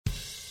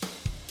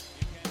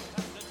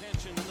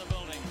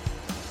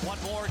What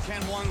more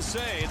can one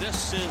say?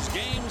 This is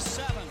game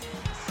 7.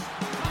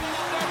 Coming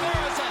up there,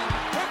 Harrison.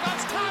 Here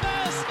comes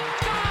Thomas.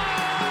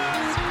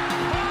 Scores!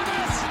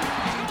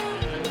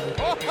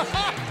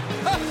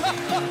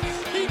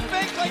 He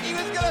faked like he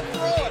was going to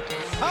throw it.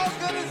 How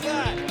good is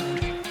that?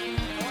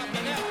 Go up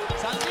the net.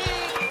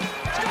 Sandin.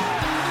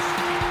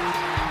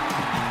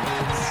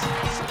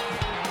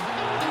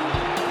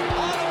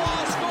 Ottawa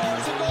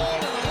scores a goal,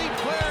 and the lead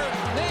player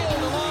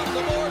nailed along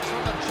the boards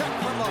from a check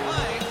from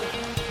behind.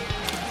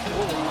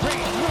 Great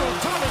move.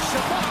 Thomas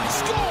Chabot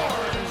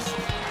scores.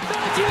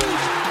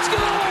 Matthews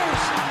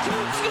scores!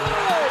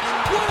 Scores!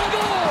 What a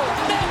goal!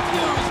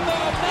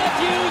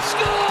 Matthews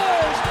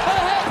scores! A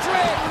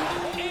hat-trick!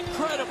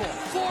 Incredible!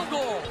 4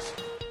 goals.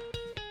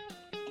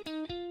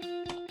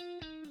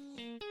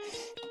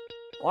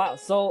 Wow.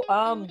 So,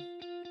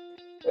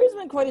 there's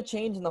been quite a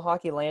change in the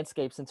hockey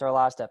landscape since our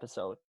last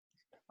episode.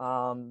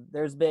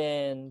 There's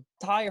been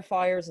tire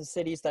fires in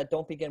cities that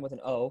don't begin with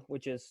an O,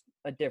 which is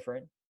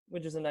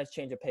a nice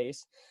change of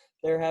pace.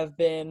 There have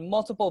been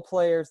multiple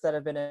players that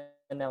have been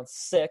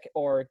announced sick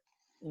or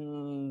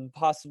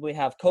possibly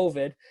have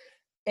COVID.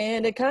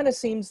 And it kind of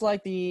seems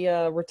like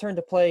the return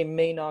to play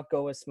may not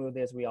go as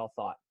smoothly as we all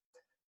thought.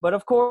 But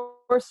of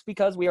course,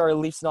 because we are a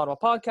Leafs and Ottawa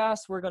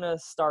podcast, we're going to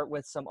start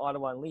with some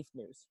Ottawa and Leaf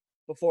news.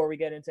 Before we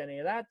get into any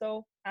of that,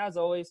 though, as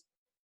always,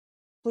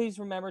 please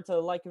remember to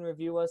like and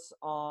review us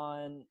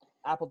on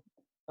Apple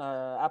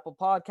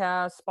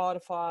Podcasts,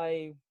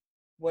 Spotify,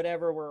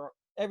 whatever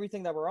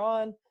everything that we're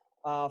on.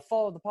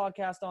 Follow the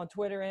podcast on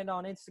Twitter and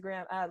on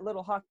Instagram at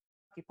Little Hockey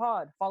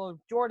Pod. Follow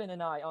Jordan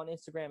and I on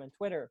Instagram and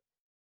Twitter.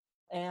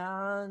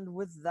 And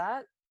with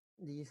that,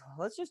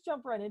 let's just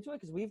jump right into it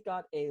because we've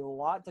got a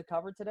lot to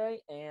cover today,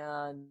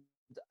 and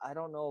I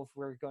don't know if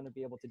we're going to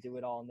be able to do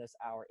it all in this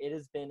hour. It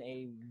has been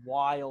a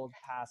wild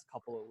past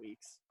couple of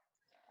weeks.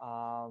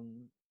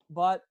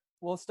 But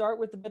we'll start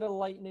with a bit of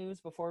light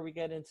news before we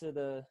get into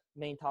the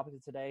main topic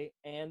of today.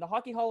 And the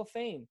Hockey Hall of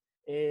Fame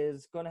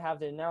is going to have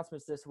the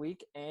announcements this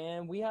week,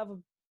 and we have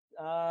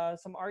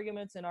some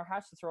arguments in our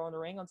hatch to throw in the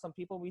ring on some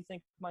people we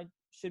think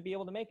should be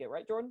able to make it.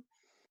 Right, Jordan?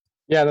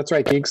 Yeah, that's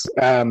right, Geeks.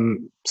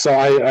 So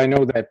I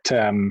know that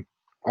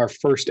our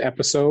first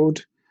episode,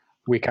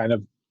 we kind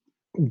of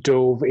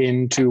dove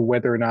into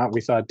whether or not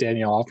we thought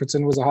Daniel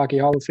Alfredsson was a Hockey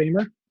Hall of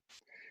Famer.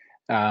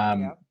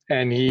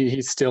 And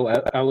he's still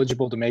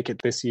eligible to make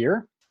it this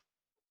year.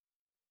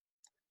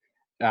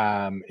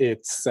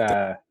 It's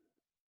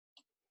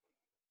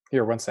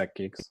here, one sec,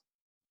 Geeks.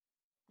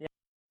 Yeah.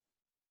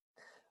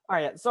 All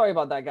right, sorry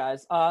about that,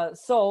 guys.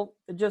 So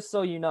just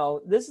so you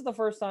know, this is the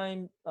first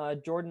time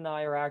Jordan and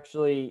I are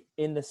actually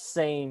in the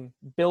same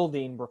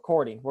building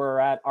recording. We're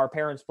at our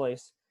parents'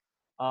 place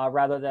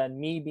rather than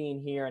me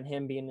being here and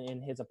him being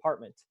in his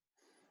apartment.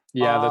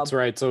 Yeah, that's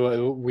right.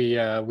 So we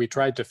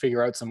tried to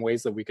figure out some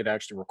ways that we could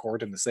actually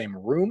record in the same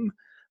room,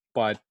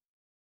 but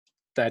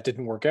that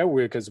didn't work out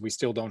because we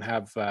still don't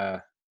have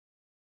the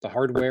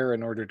hardware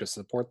in order to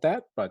support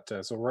that. But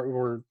so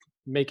we're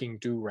making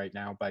do right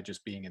now by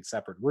just being in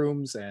separate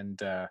rooms and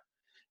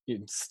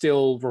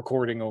still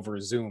recording over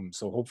Zoom.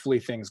 So hopefully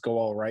things go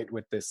all right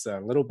with this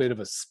little bit of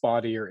a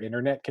spottier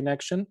internet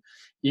connection,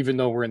 even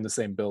though we're in the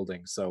same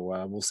building.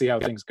 So we'll see how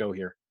things go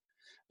here.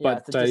 Yeah,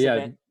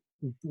 But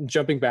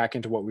jumping back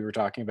into what we were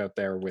talking about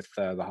there with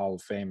the Hall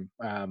of Fame.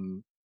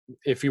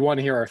 If you want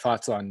to hear our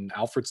thoughts on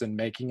Alfredsson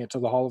making it to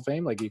the Hall of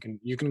Fame, like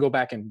you can go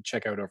back and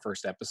check out our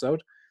first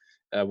episode.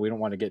 We don't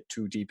want to get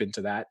too deep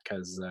into that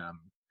because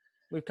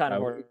we've kind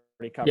of already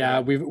covered yeah,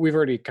 it. we've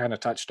already kind of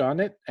touched on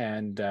it,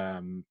 and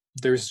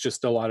there's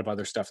just a lot of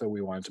other stuff that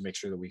we wanted to make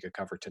sure that we could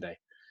cover today.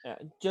 Yeah,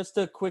 just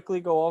to quickly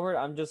go over it,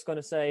 I'm just going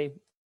to say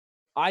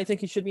I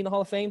think he should be in the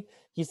Hall of Fame.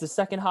 He's the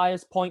second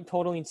highest point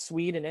totaling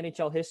Swede in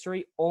NHL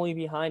history, only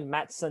behind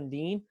Matt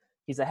Sundin.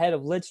 He's ahead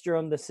of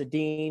Lidstrom, the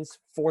Sedins,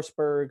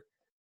 Forsberg,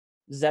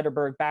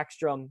 Zetterberg,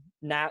 Backstrom,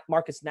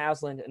 Marcus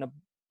Naslund, and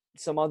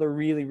some other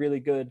really, really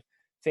good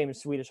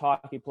famous Swedish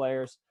hockey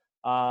players.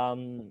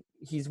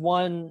 He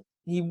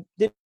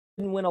didn't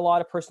win a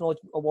lot of personal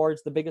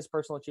awards. The biggest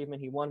personal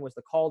achievement he won was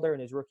the Calder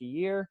in his rookie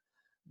year,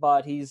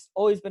 but he's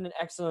always been an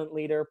excellent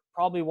leader,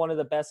 probably one of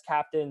the best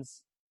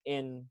captains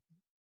in,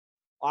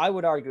 I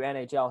would argue,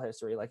 NHL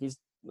history. Like he's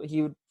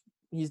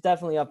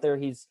definitely up there.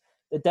 He's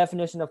the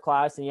definition of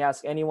class, and you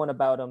ask anyone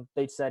about him,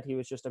 they said he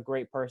was just a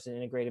great person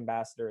and a great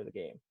ambassador of the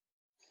game.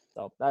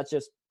 So that's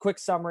just quick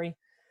summary.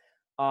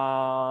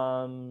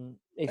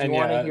 If you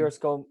want to hear us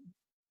go,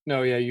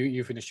 no, yeah,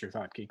 you finished your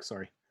thought, Geek.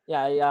 Sorry.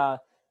 Yeah.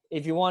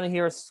 If you want to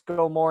hear us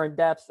go more in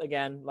depth,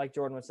 again, like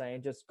Jordan was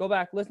saying, just go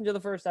back, listen to the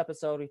first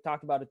episode. We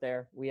talked about it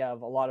there. We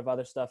have a lot of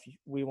other stuff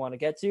we want to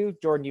get to.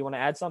 Jordan, do you want to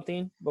add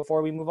something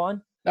before we move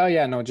on? Oh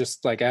yeah, no,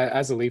 just like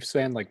as a Leafs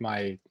fan, like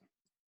my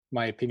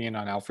opinion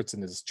on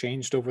Alfredsson has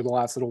changed over the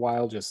last little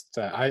while. Just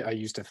I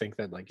used to think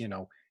that, like,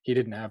 he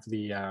didn't have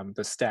the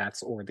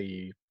stats or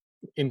the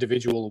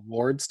individual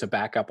awards to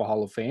back up a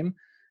Hall of Fame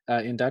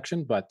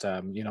induction, but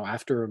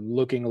after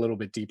looking a little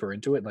bit deeper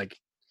into it, like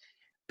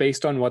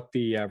based on what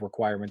the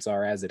requirements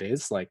are as it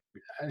is, like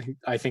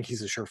I think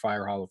he's a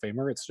surefire Hall of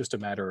Famer. It's just a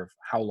matter of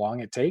how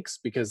long it takes,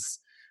 because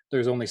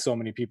there's only so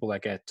many people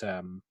that get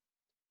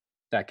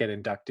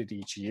inducted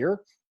each year,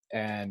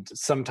 and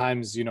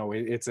sometimes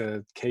it's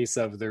a case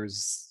of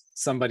there's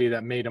somebody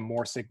that made a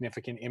more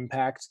significant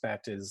impact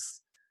that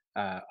is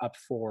up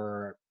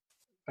for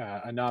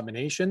a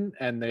nomination,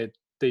 and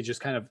they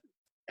just kind of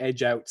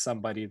edge out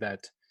somebody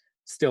that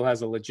still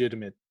has a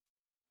legitimate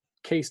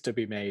case to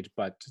be made,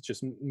 but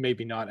just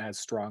maybe not as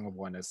strong of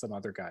one as some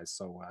other guys.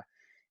 So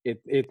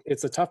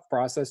it's a tough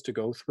process to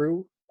go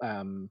through,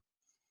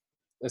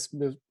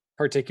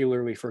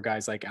 particularly for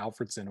guys like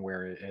Alfredsson,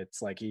 where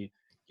it's like he's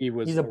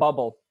a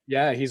bubble.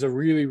 Yeah, he's a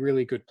really,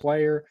 really good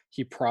player.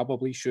 He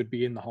probably should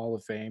be in the Hall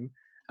of Fame.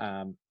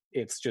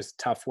 It's just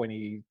tough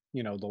when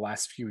the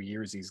last few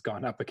years he's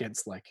gone up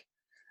against like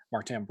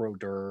Martin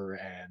Brodeur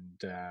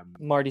and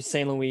Marty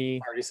St.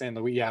 Louis.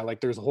 Yeah, like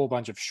there's a whole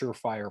bunch of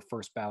surefire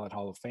first ballot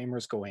Hall of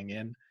Famers going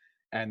in,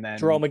 and then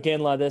Jarome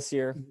Iginla this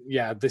year.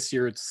 Yeah, this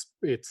year it's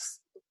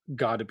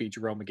got to be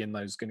Jarome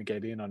Iginla who's going to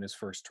get in on his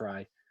first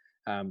try.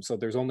 So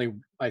there's only,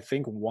 I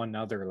think, one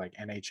other like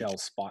NHL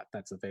spot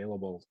that's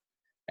available,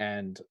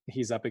 and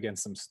he's up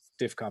against some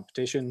stiff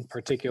competition,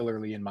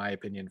 particularly in my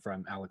opinion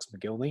from Alex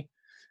Mogilny,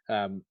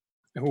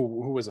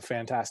 who was a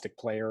fantastic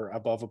player,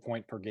 above a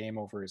point per game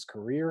over his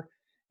career,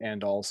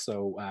 and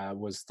also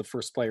was the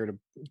first player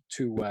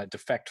to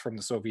defect from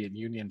the Soviet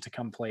Union to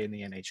come play in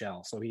the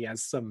NHL. So he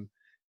has some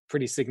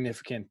pretty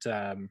significant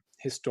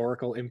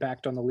historical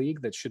impact on the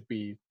league that should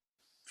be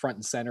front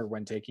and center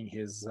when taking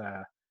his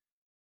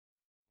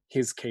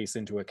case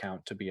into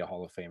account to be a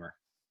Hall of Famer.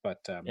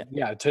 But to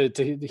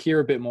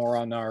hear a bit more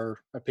on our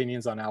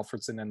opinions on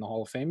Alfredsson and the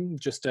Hall of Fame,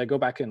 just go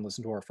back and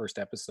listen to our first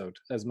episode,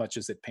 as much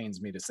as it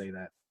pains me to say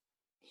that.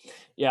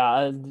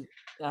 Yeah,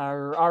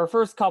 our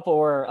first couple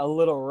were a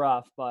little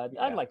rough, but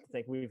I'd like to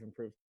think we've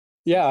improved.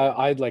 Yeah,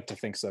 I'd like to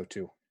think so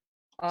too.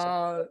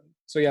 So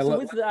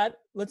with that,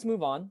 let's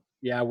move on.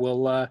 Yeah,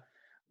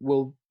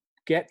 we'll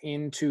get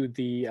into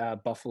the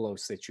Buffalo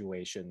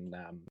situation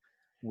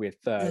with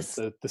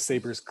the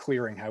Sabres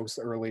clearing house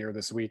earlier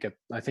this week.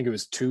 I think it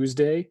was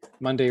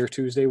Monday or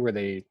Tuesday, where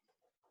they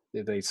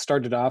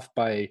started off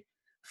by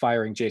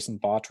firing Jason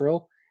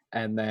Botterill,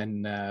 and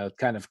then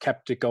kind of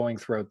kept it going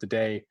throughout the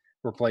day,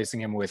 replacing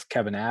him with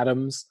Kevin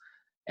Adams,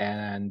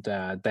 and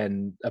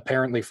then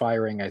apparently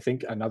firing, I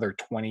think, another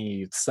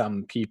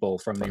 20-some people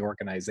from the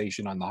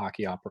organization on the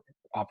hockey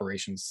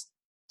operations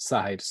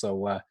side.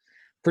 So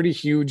pretty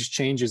huge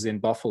changes in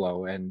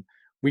Buffalo, and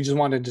we just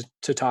wanted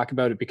to talk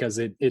about it because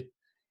it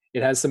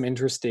has some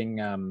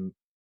interesting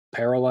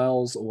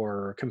parallels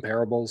or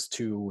comparables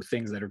to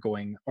things that are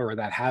going, or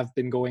that have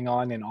been going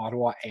on in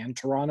Ottawa and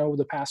Toronto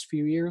the past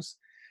few years,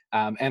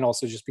 and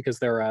also just because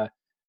they're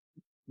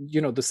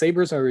the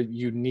Sabres are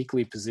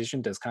uniquely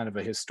positioned as kind of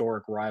a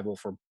historic rival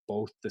for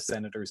both the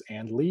Senators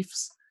and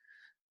Leafs.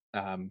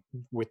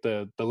 With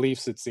the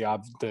Leafs, it's I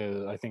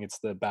think it's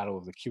the Battle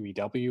of the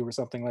QEW or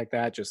something like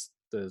that. Just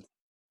they're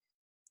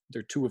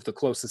two of the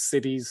closest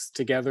cities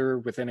together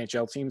with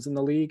NHL teams in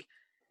the league,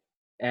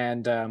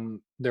 and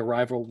their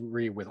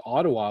rivalry with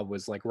Ottawa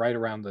was like right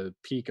around the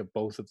peak of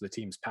both of the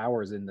teams'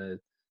 powers in the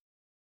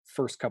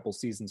first couple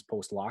seasons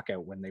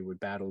post-lockout, when they would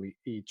battle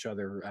each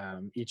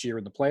other each year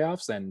in the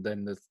playoffs, and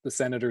then the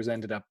Senators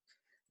ended up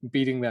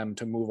beating them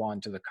to move on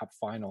to the Cup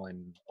final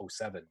in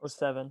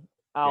 2007.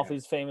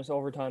 Alfie's famous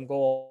overtime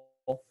goal.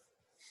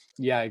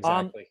 Yeah,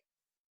 exactly.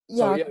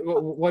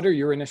 What are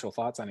your initial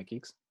thoughts on it,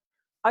 Keeks?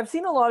 I've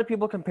seen a lot of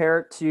people compare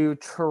it to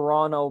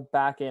Toronto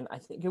back in, I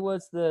think it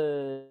was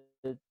the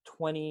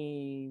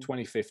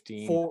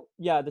 2015.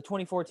 The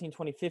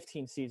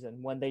 2014-2015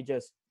 season, when they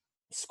just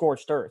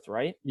scorched earth,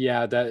 right?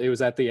 Yeah, that it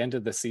was at the end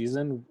of the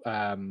season.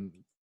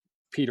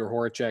 Peter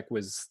Horacek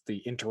was the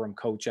interim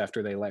coach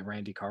after they let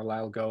Randy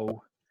Carlyle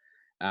go.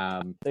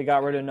 They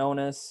got rid of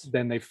Nonis.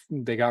 Then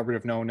they got rid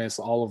of Nonis,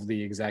 all of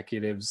the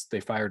executives.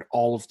 They fired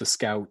all of the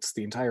scouts,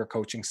 the entire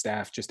coaching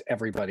staff, just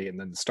everybody, and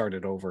then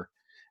started over.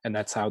 And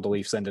that's how the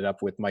Leafs ended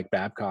up with Mike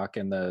Babcock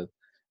and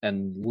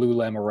Lou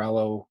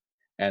Lamoriello,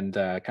 and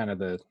kind of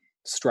the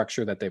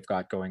structure that they've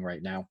got going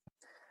right now.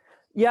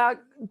 Yeah,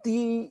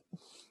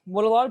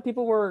 what a lot of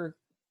people were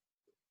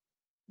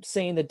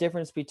saying, the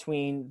difference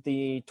between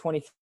the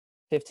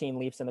 2015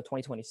 Leafs and the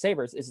 2020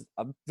 Sabres is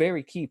a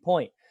very key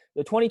point.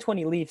 The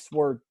 2020 Leafs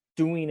were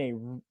doing a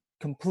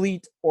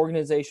complete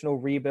organizational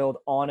rebuild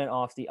on and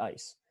off the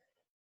ice.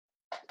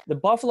 The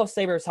Buffalo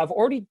Sabres have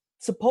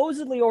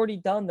supposedly already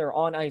done their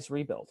on-ice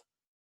rebuild.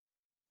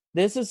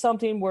 This is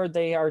something where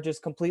they are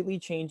just completely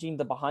changing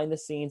the behind the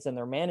scenes and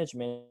their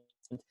management,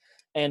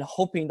 and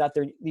hoping that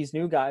these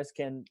new guys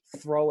can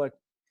throw a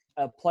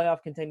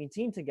playoff contending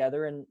team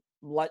together in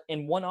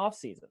one off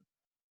season.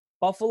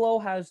 Buffalo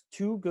has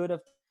too good of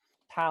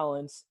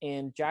talents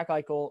in Jack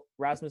Eichel,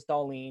 Rasmus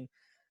Dahlin,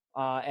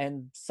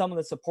 and some of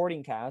the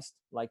supporting cast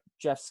like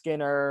Jeff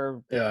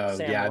Skinner.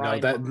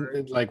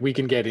 We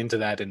can get into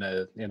that in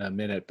a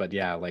minute, but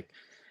yeah, like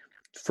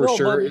For No,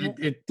 sure. but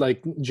It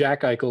like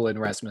Jack Eichel and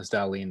Rasmus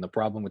Dahlin, the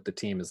problem with the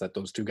team is that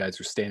those two guys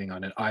are standing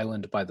on an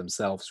island by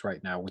themselves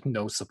right now with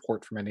no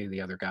support from any of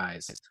the other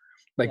guys.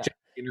 Like yeah. Jack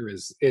Skinner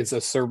is a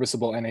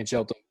serviceable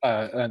NHL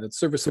and a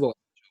serviceable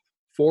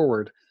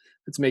forward.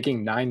 It's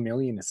making $9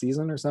 million a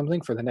season or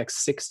something for the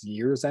next 6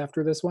 years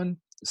after this one,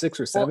 6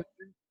 or 7. Well,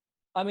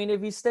 I mean,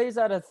 if he stays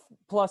at a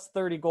plus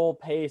 30 goal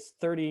pace,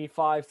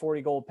 35,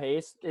 40 goal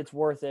pace, it's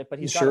worth it. But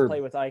he's got to Sure.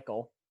 play with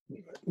Eichel.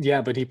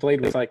 Yeah, but he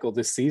played with Eichel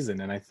this season,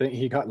 and I think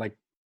he got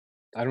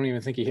I don't even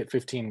think he hit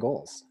 15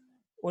 goals.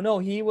 Well, no,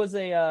 he was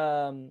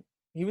a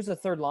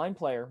third line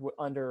player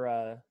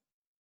under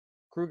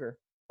Kruger.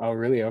 Oh,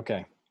 really?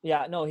 Okay.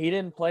 Yeah, no, he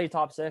didn't play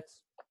top six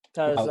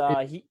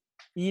because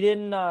he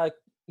didn't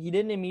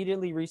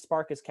immediately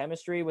respark his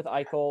chemistry with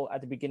Eichel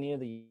at the beginning of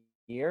the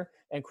year,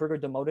 and Kruger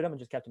demoted him and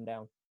just kept him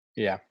down.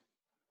 Yeah.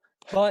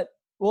 But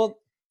well,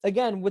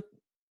 again, with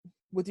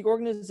the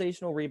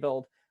organizational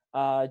rebuild,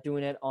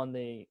 doing it on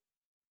the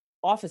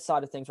office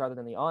side of things rather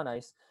than the on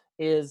ice,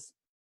 is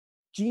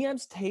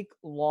GMs take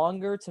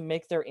longer to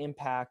make their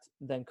impact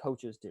than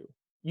coaches do,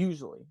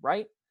 usually,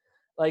 right?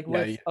 Like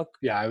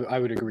I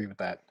would agree with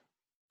that.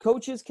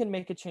 Coaches can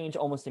make a change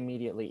almost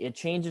immediately. It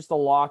changes the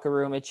locker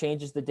room, it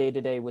changes the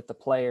day-to-day with the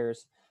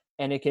players,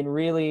 and it can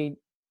really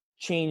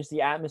change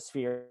the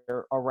atmosphere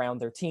around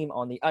their team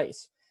on the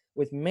ice.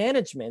 With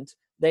management,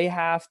 they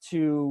have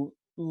to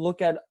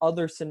look at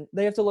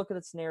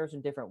the scenarios in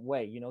a different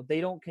way. You know,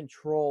 they don't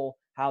control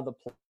how the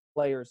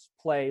players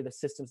play, the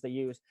systems they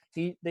use.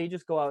 They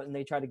just go out and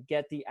they try to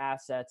get the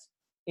assets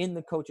in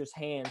the coach's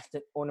hands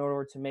in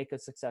order to make a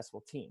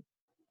successful team.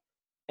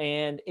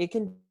 And it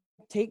can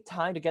take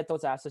time to get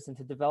those assets and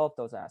to develop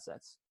those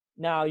assets.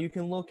 Now, you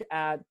can look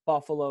at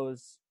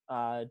Buffalo's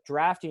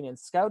drafting and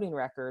scouting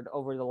record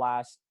over the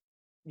last,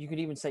 you could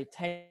even say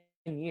 10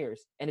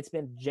 years, and it's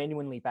been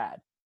genuinely bad.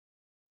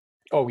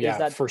 Oh,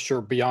 yeah, for sure.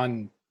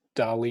 Beyond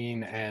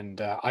Dahlin and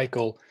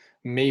Eichel,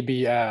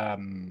 maybe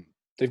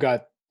they've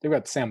got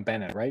Sam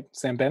Bennett, right?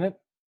 Sam Bennett?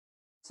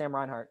 Sam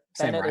Reinhart.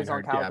 Sam Bennett Reinhart, is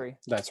on Calgary.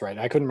 Yeah, that's right.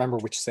 I couldn't remember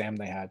which Sam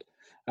they had.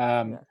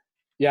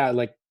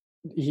 Like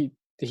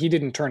he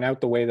didn't turn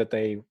out the way that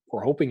they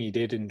were hoping he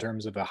did in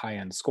terms of a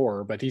high-end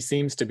scorer, but he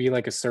seems to be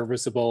like a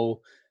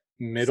serviceable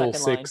middle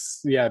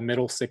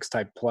six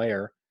type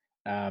player.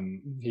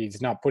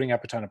 He's not putting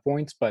up a ton of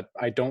points, but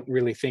I don't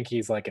really think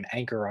he's like an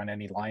anchor on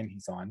any line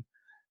he's on.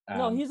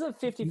 No, he's a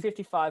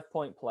 50-55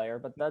 point player,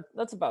 but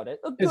that's about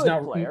it. A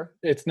good player.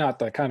 It's not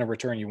the kind of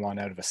return you want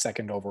out of a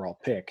second overall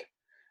pick.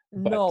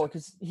 No,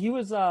 because he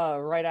was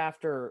right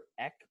after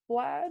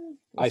Ekblad.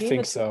 I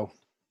think so.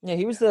 Yeah,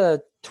 he was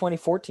the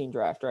 2014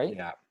 draft, right?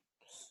 Yeah.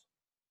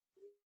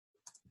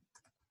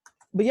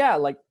 But yeah,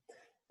 like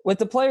with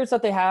the players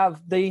that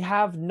they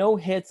have no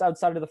hits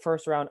outside of the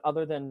first round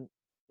other than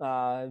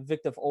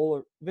Victor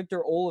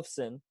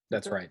Olofsson.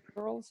 That's right.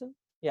 Victor Olofsson?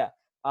 Yeah.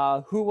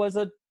 Who was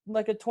a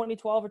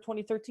 2012 or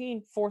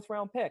 2013 fourth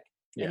round pick.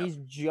 Yeah. And he's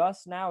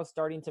just now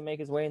starting to make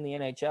his way in the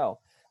NHL.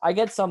 I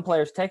get some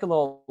players take a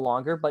little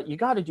longer, but you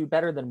got to do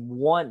better than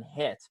one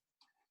hit.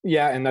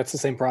 Yeah, and that's the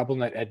same problem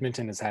that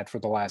Edmonton has had for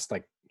the last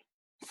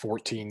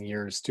 14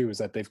 years too, is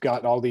that they've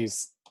got all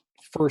these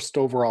first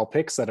overall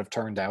picks that have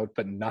turned out,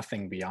 but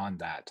nothing beyond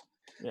that.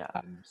 Yeah.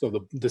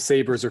 So the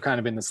Sabres are kind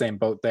of in the same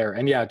boat there.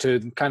 And yeah, to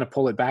kind of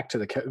pull it back to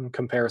the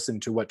comparison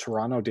to what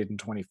Toronto did in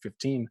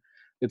 2015,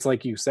 it's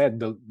like you said,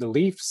 the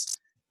Leafs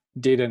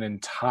did an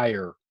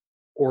entire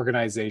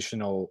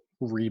organizational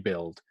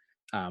rebuild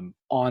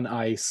on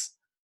ice,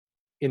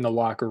 in the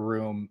locker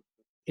room,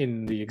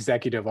 in the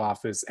executive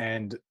office,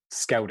 and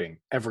scouting,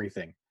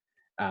 everything.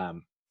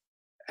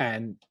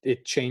 And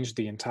it changed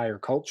the entire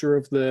culture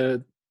of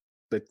the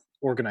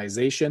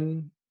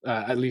organization,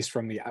 at least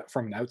from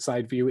an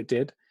outside view it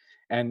did.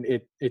 And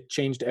it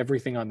changed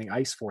everything on the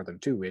ice for them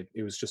too.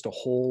 It was just a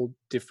whole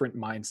different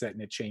mindset,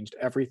 and it changed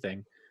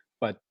everything.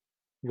 But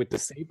with the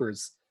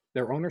Sabres,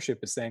 their ownership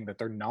is saying that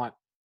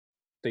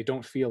they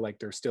don't feel like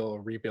they're still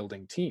a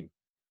rebuilding team.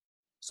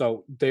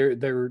 So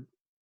they're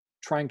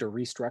trying to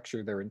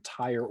restructure their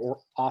entire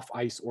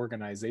off-ice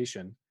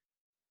organization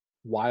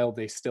while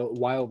they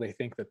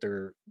think that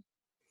they're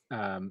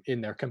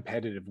in their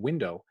competitive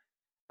window.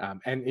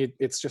 And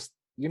it's just,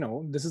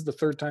 this is the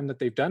third time that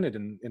they've done it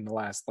in the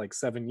last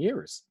 7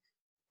 years.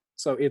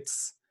 So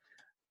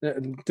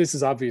this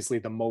is obviously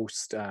the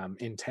most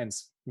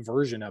intense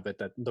version of it,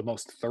 that the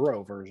most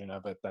thorough version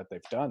of it that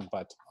they've done.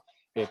 But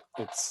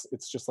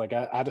it's just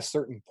at a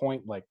certain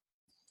point,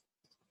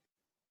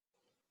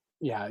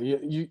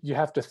 you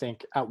have to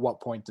think, at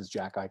what point does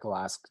Jack Eichel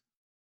ask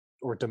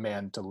or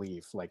demand to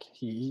leave?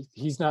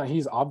 He's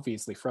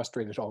obviously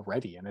frustrated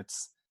already, and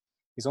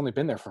he's only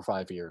been there for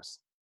 5 years.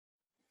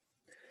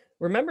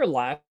 Remember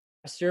last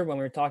year when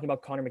we were talking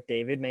about Connor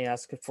McDavid may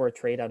ask for a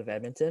trade out of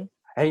Edmonton?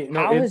 Hey,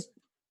 no,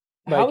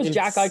 how has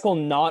Jack Eichel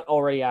not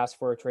already asked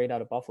for a trade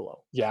out of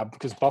Buffalo? Yeah,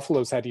 because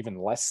Buffalo's had even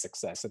less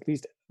success. At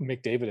least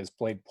McDavid has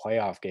played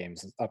playoff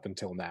games up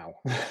until now.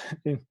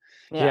 They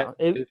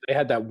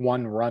had that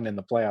one run in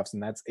the playoffs,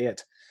 and that's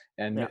it.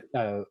 And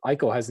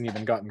Eichel hasn't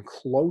even gotten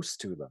close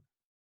to them.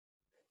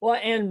 Well,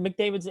 and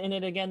McDavid's in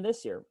it again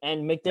this year,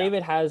 and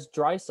McDavid has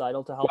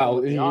Draisaitl to help him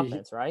Well, with the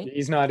offense, right?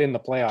 he's not in the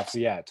playoffs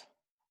yet.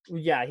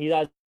 Yeah, he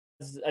has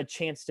a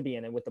chance to be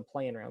in it with the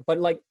play-in round. But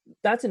like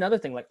that's another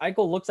thing. Like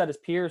Eichel looks at his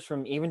peers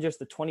from even just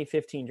the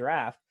 2015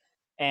 draft,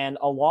 and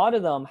a lot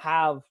of them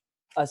have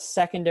a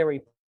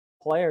secondary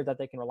player that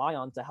they can rely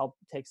on to help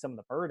take some of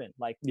the burden.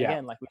 Like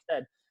again, like we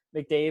said,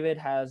 McDavid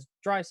has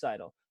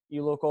Draisaitl.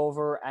 You look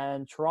over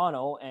and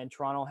Toronto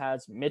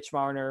has Mitch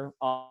Marner,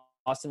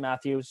 Austin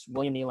Matthews,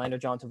 William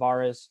Nylander, John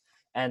Tavares,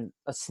 and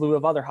a slew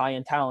of other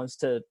high-end talents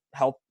to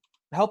help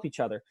each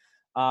other.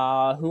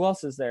 Who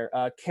else is there?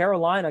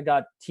 Carolina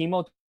got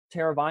Timo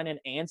Teravainen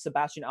and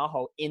Sebastian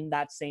Aho in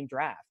that same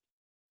draft.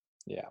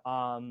 Yeah.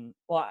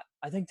 Well,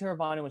 I think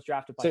Teravainen was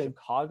drafted by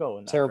Chicago.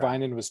 In that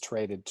Teravainen draft. was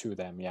traded to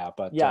them, yeah.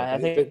 But yeah, I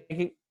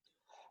think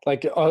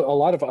like a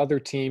lot of other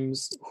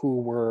teams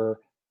who were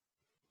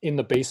in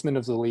the basement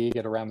of the league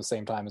at around the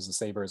same time as the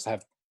Sabres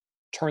have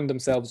turned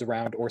themselves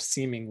around or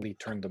seemingly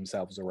turned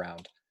themselves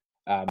around.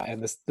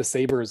 And the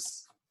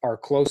Sabres are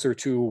closer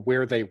to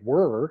where they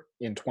were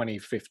in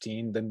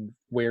 2015 than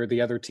where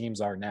the other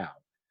teams are now.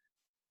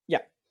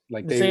 Yeah.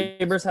 Like the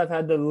Sabres have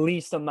had the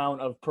least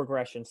amount of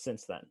progression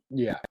since then.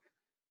 Yeah.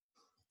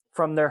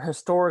 From their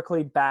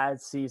historically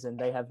bad season,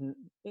 in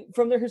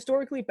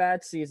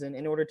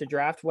order to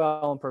draft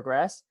well and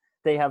progress,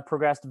 they have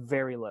progressed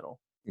very little.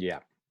 Yeah.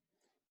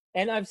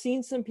 And I've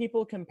seen some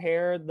people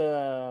compare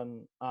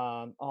the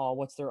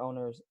what's their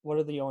owners? What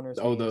are the owners?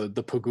 Oh, names?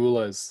 the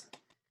Pagulas.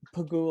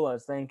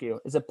 Pagulas, thank you.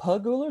 Is it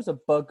Pagulas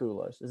or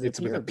Bagulas? It's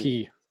with a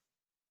P.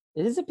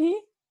 It is a P?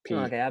 P.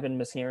 Okay, I've been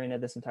mishearing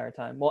it this entire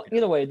time. Well,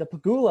 either way, the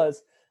Pagulas,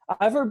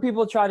 I've heard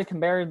people try to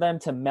compare them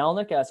to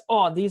Melnyk as,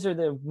 these are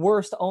the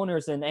worst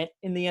owners in the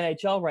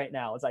NHL right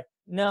now. It's like,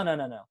 no.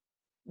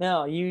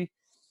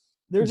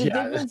 There's a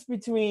difference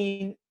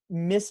between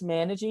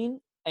mismanaging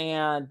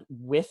and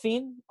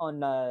whiffing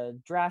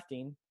on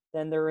drafting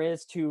than there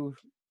is to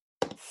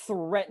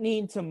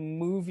threatening to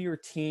move your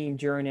team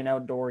during an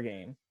outdoor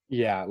game.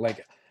 Yeah,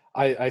 like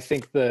I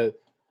think the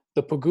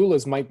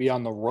Pagulas might be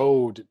on the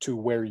road to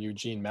where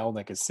Eugene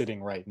Melnyk is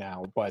sitting right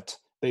now, but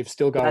they've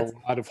still got a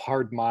lot of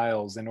hard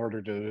miles in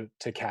order to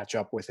catch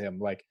up with him.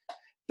 Like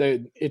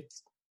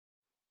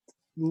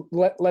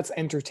let's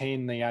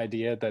entertain the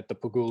idea that the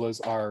Pagulas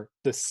are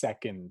the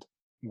second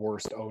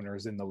worst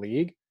owners in the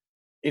league.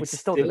 Which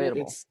is still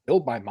debatable. It's still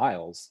by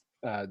miles.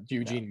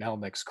 Eugene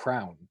Melnyk's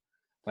crown.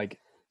 Like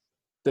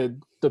if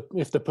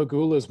the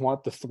Pagulas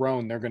want the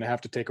throne, they're going to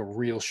have to take a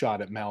real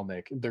shot at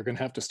Melnyk. They're going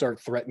to have to start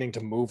threatening to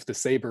move the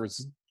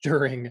Sabres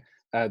during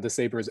the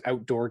Sabres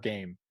outdoor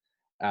game.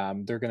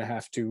 They're going to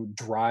have to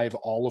drive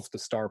all of the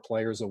star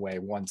players away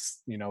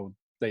once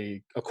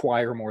they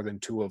acquire more than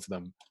two of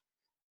them.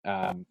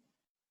 I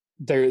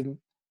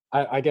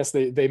guess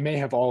they may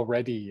have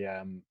already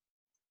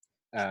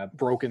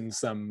broken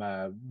some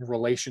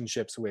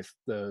relationships with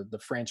the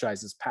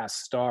franchise's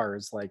past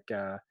stars. Like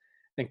I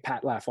think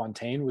Pat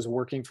LaFontaine was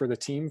working for the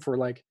team for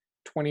like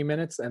 20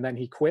 minutes and then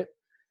he quit.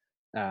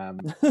 I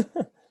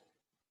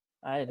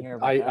didn't hear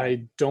about that.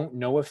 I don't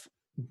know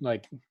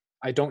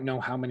I don't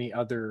know how many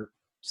other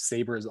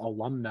Sabres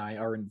alumni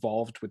are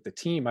involved with the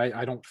team.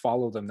 I don't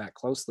follow them that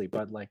closely,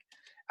 but like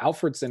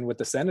Alfredson with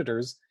the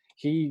Senators,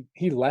 he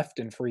left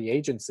in free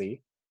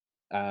agency.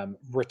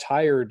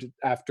 Retired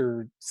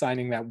after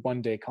signing that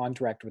one-day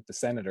contract with the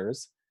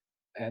Senators,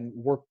 and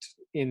worked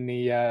in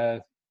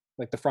the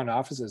the front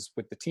offices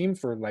with the team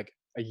for like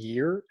a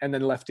year, and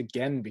then left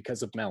again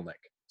because of Melnyk.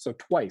 So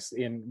twice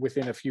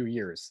within a few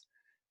years,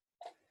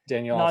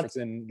 Daniel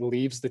Alfredson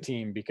leaves the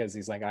team because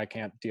he's like, I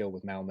can't deal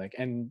with Melnyk,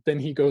 and then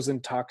he goes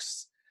and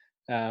talks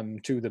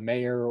to the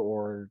mayor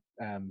or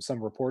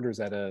some reporters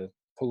at a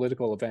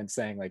political event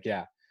saying like,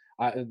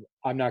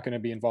 I'm not going to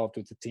be involved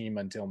with the team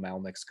until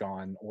Melnyk's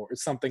gone, or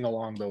something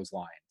along those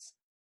lines.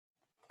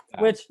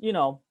 Which,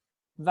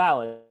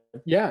 valid.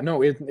 Yeah,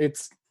 no,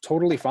 it's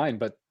totally fine.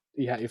 But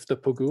yeah, if the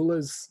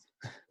Pagulas,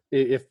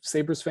 if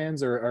Sabres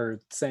fans are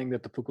saying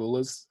that the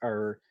Pagulas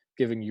are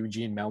giving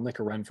Eugene Melnyk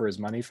a run for his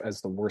money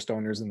as the worst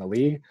owners in the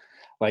league,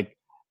 like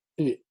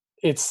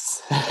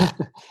it's,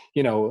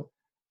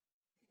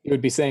 it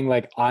would be saying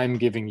like, I'm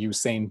giving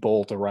Usain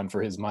Bolt a run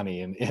for his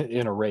money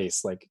in a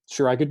race. Like,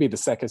 sure, I could be the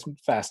second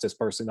fastest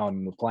person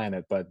on the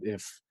planet, but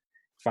if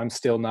I'm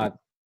still not,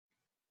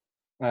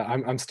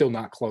 I'm still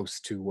not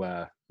close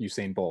to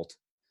Usain Bolt.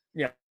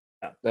 Yeah.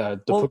 The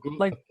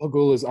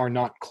Pagulas are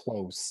not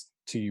close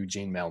to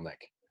Eugene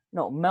Melnyk.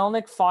 No,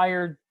 Melnyk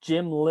fired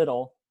Jim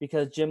Little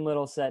because Jim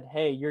Little said,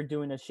 "Hey, you're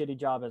doing a shitty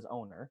job as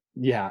owner."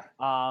 Yeah.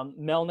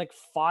 Melnyk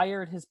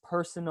fired his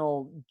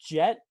personal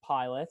jet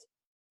pilot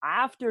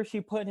after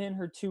she put in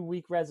her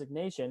 2-week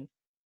resignation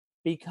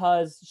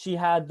because she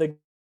had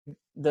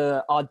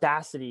the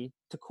audacity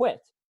to quit.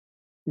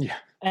 Yeah.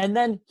 And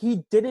then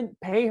he didn't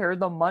pay her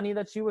the money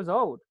that she was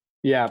owed.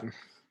 Yeah.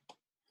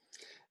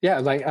 Yeah,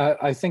 like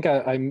I think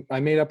I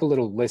made up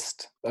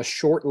a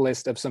short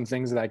list of some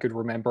things that I could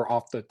remember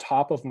off the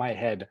top of my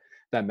head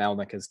that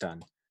Melnyk has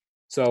done.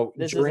 So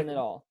this isn't at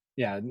all.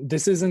 Yeah,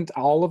 this isn't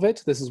all of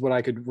it. This is what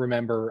I could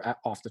remember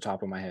off the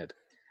top of my head.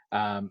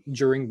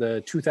 During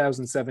the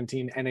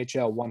 2017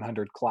 NHL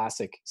 100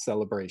 Classic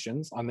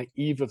celebrations, on the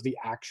eve of the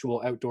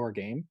actual outdoor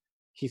game,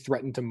 he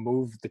threatened to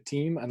move the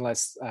team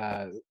unless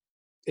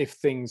if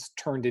things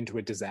turned into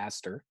a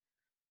disaster.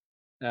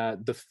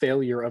 The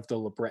failure of the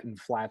LeBreton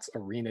Flats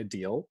arena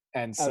deal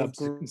and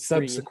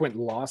subsequent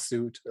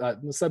lawsuit,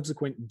 the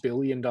subsequent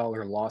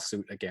billion-dollar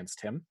lawsuit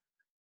against him.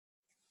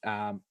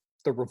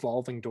 The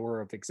revolving door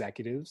of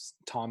executives,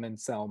 Tom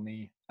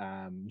Anselmi,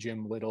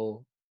 Jim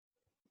Little,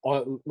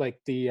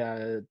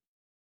 there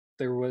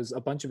was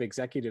a bunch of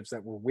executives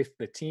that were with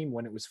the team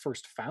when it was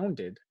first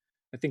founded.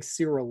 I think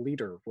Cyril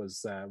Leader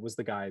was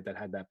the guy that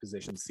had that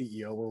position,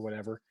 CEO or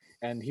whatever,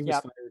 and he was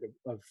fired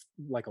of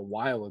like a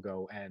while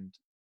ago, and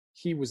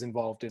he was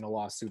involved in a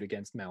lawsuit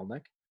against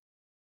Melnyk.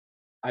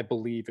 I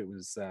believe it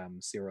was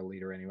Cyril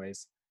Leader,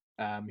 anyways.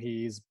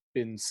 He's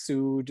been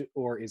sued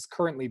or is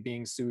currently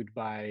being sued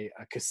by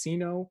a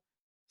casino,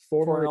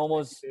 former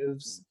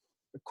executives,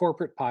 a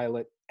corporate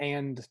pilot,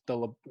 and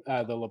the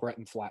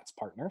LeBreton Flats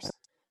partners.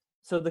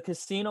 So the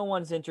casino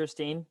one's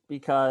interesting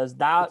because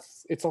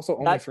it's also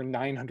only for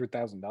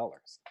 $900,000.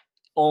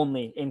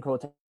 Only in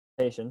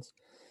quotations.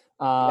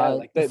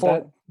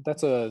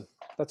 That's a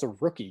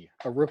rookie.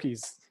 A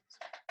rookie's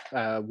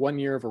 1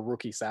 year of a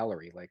rookie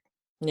salary. Like,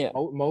 yeah,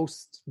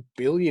 most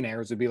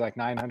billionaires would be like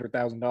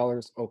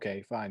 $900,000.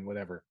 Okay, fine,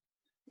 whatever.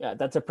 Yeah,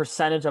 that's a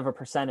percentage of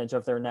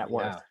their net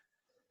worth.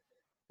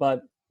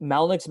 But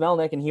Melnyk's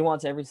Melnyk, and he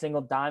wants every single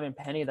dime and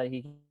penny that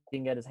he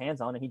can get his hands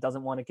on, and he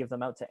doesn't want to give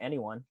them out to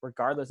anyone,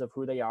 regardless of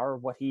who they are or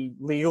what he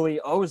legally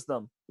owes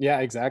them. Yeah,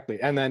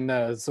 exactly. And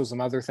then so some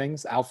other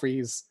things.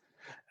 Alfre's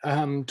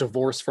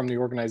divorced from the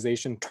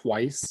organization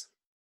twice.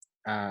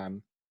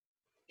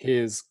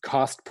 His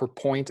cost per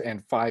point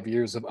and 5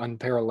 years of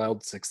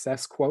unparalleled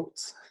success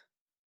quotes.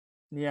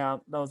 Yeah,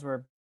 those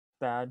were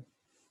bad.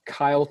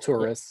 Kyle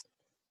Turris,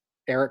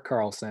 Erik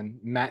Karlsson,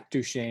 Matt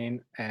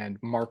Duchene, and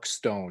Mark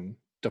Stone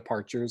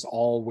departures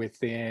all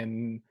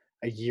within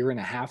a year and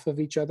a half of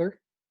each other.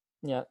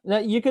 Yeah, now,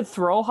 you could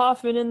throw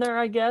Hoffman in there,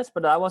 I guess,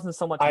 but that wasn't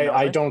so much.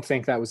 I don't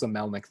think that was a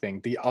Melnyk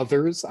thing. The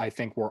others, I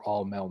think, were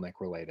all Melnyk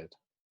related.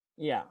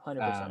 Yeah,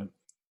 100%.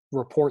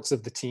 Reports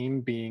of the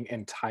team being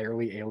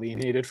entirely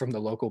alienated from the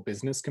local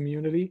business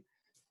community.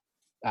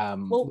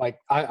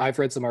 I've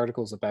read some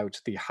articles about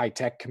the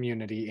high-tech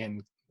community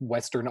in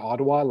Western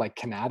Ottawa, like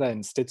Canada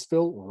and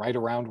Stittsville, right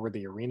around where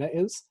the arena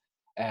is.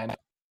 And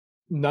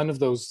none of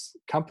those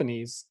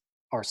companies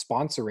are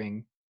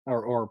sponsoring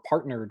or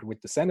partnered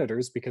with the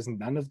Senators because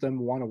none of them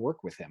want to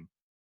work with him.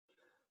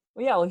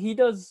 Well, he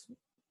does.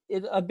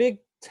 A big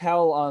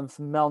tell on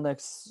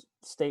Melnyk's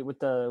state with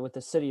the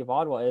city of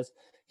Ottawa is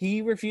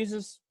he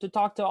refuses to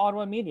talk to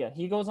Ottawa media.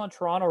 He goes on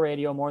Toronto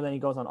radio more than he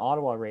goes on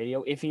Ottawa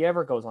radio, if he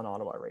ever goes on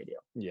Ottawa radio.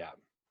 Yeah.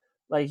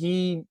 Like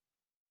he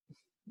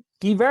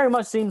very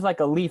much seems like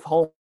a Leaf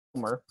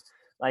homer.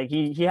 Like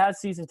he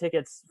has season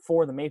tickets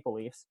for the Maple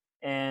Leafs,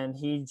 and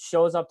he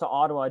shows up to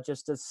Ottawa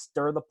just to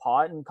stir the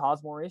pot and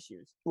cause more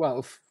issues.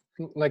 Well,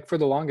 like for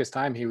the longest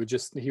time, he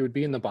would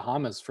be in the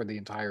Bahamas for the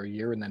entire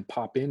year and then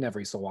pop in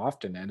every so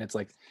often. And it's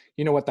like,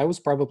 you know what, that was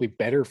probably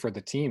better for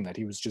the team that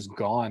he was just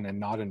gone and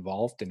not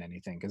involved in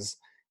anything, because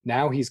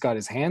now he's got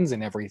his hands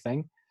in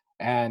everything.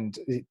 And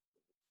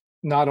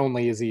not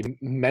only is he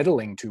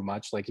meddling too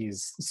much, like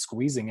he's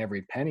squeezing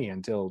every penny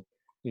until,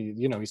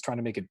 he's trying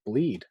to make it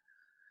bleed.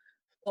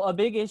 Well, a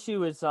big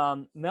issue is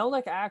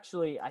Melnyk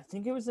actually, I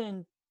think it was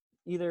in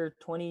either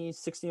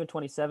 2016 or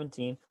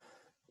 2017,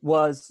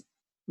 is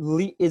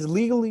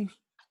legally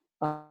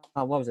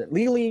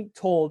legally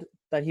told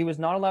that he was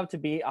not allowed to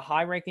be a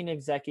high-ranking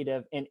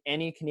executive in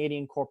any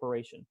Canadian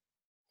corporation.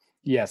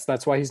 Yes,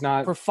 that's why he's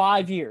not for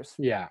 5 years.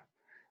 Yeah,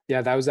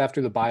 that was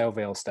after the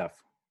BioVale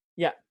stuff.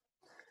 Yeah,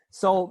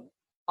 so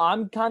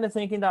I'm kind of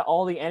thinking that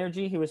all the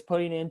energy he was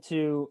putting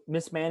into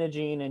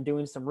mismanaging and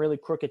doing some really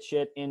crooked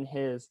shit in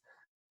his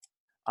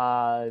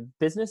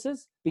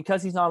businesses,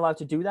 because he's not allowed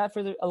to do that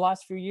for the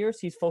last few years,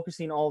 he's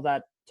focusing all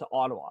that to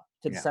Ottawa,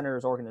 to the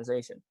Senators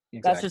organization.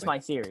 Exactly. That's just my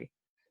theory.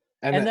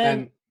 And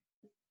then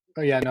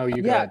go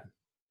ahead.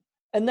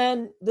 And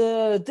then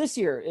this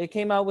year it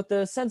came out with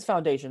the Sens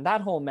Foundation,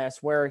 that whole mess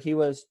where he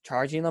was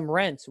charging them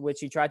rent, which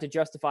he tried to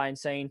justify and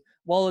saying,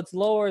 well, it's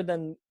lower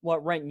than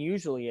what rent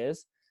usually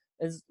is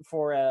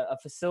for a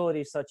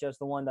facility such as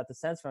the one that the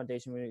Sens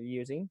Foundation was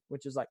using,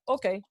 which is like,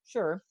 okay,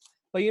 sure.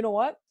 But you know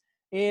what?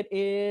 It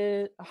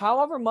is,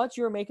 however much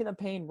you were making them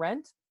paying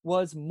rent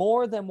was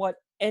more than what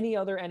any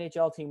other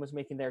NHL team was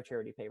making their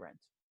charity pay rent.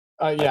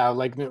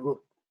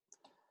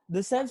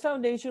 The Sens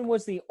Foundation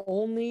was the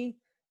only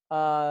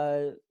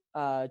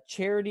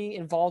charity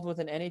involved with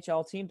an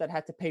NHL team that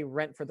had to pay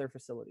rent for their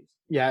facilities.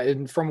 Yeah,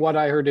 and from what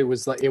I heard, it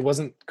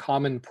wasn't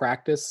common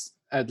practice,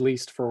 at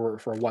least for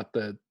what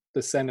the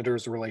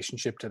Senators'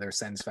 relationship to their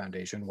Sens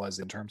Foundation was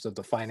in terms of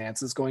the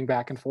finances going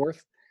back and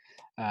forth.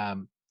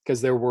 Because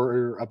there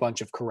were a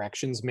bunch of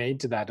corrections made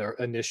to that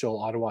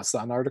initial Ottawa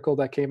Sun article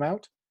that came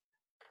out.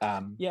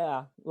 How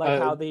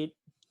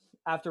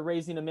after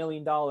raising $1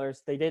 million,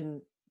 they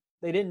didn't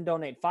they didn't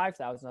donate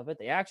 5,000 of it.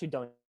 They actually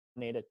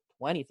donated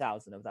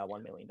 20,000 of that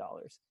 $1 million.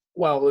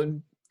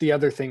 Well, the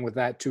other thing with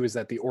that too is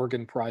that the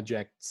Oregon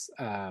Project's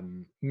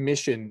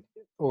mission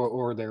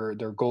or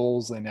their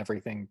goals and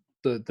everything,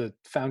 the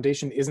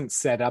foundation isn't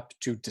set up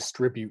to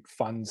distribute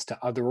funds to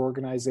other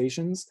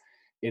organizations.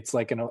 It's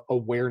like an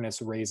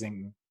awareness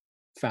raising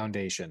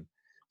foundation.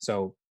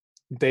 So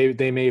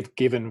they may have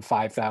given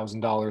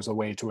 $5,000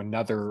 away to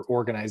another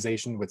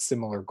organization with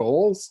similar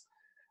goals,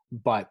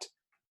 but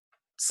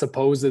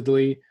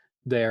supposedly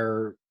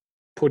they're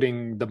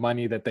putting the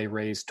money that they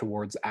raise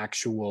towards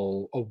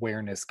actual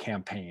awareness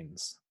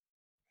campaigns.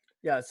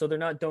 Yeah, so they're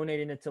not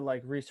donating it to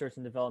like research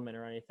and development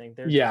or anything.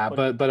 They're yeah,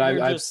 just but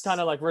I've just kind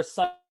of like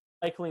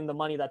recycling the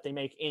money that they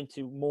make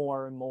into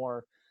more and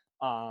more,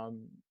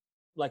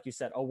 like you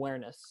said,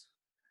 awareness.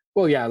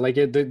 Well, yeah, like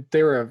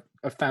they're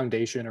a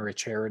foundation or a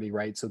charity,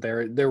 right? So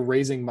they're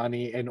raising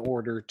money in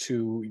order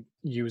to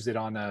use it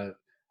on a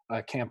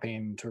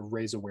campaign to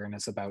raise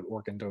awareness about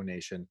organ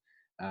donation.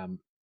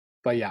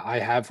 But yeah, I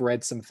have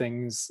read some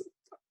things.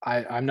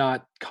 I'm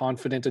not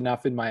confident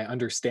enough in my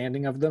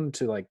understanding of them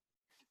to like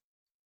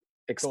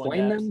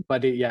explain them,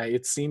 but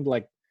it seemed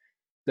like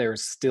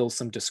there's still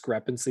some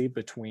discrepancy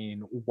between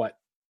what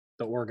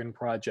the Oregon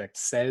Project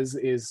says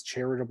is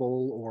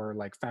charitable or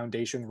like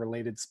foundation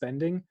related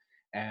spending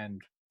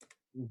and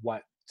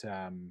what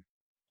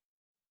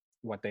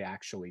they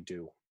actually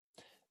do.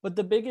 But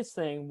the biggest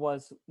thing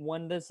was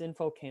when this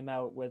info came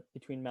out with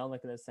between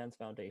Melnyk and the Sens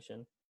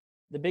Foundation,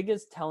 the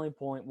biggest telling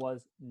point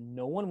was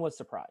no one was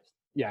surprised.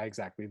 Yeah,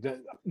 exactly.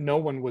 No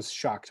one was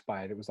shocked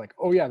by it. It was like,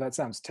 oh yeah, that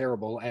sounds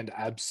terrible and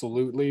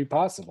absolutely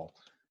possible.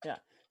 Yeah.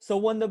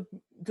 So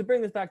to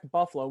bring this back to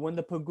Buffalo, when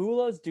the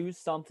Pegulas do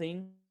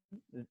something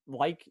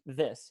like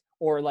this,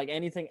 or like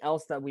anything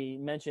else that we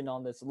mentioned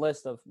on this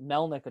list of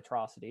Melnyk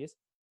atrocities,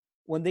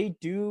 when they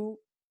do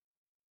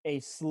a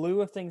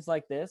slew of things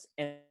like this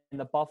and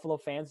the Buffalo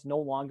fans no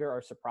longer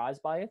are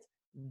surprised by it,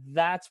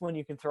 that's when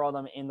you can throw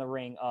them in the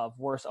ring of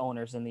worst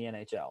owners in the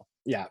NHL.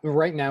 Yeah,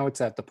 right now it's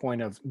at the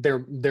point of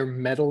they're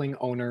meddling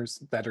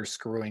owners that are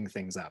screwing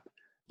things up.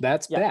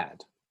 That's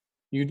bad.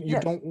 You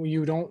don't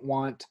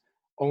want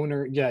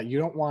you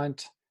don't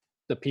want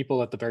the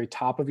people at the very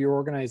top of your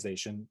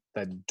organization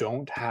that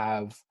don't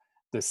have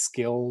the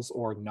skills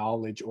or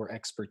knowledge or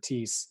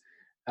expertise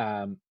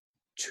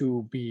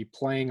to be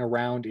playing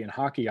around in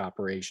hockey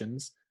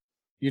operations.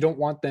 You don't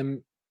want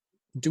them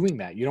doing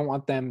that. You don't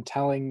want them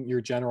telling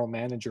your general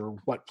manager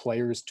what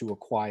players to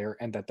acquire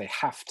and that they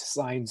have to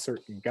sign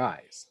certain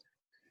guys.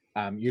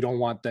 You don't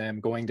want them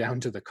going down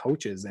to the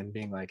coaches and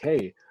being like,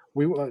 "Hey,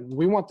 we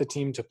want the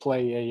team to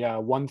play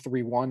a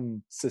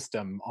 1-3-1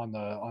 system on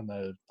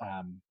the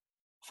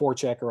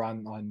forecheck or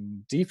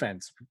on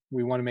defense.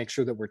 We want to make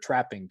sure that we're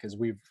trapping because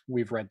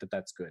we've read that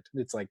that's good."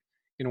 It's like,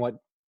 you know what,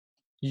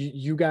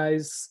 you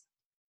guys,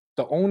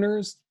 the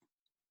owners.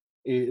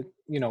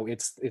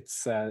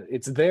 It's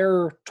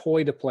their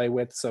toy to play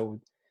with,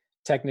 so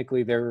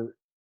technically they're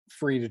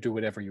free to do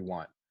whatever you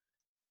want.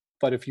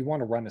 But if you want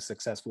to run a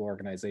successful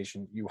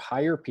organization, you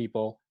hire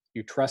people,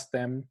 you trust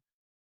them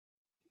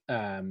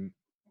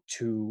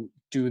to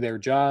do their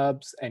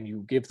jobs, and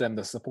you give them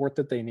the support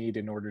that they need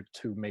in order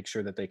to make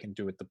sure that they can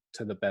do it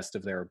to the best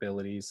of their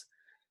abilities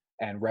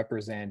and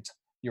represent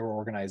your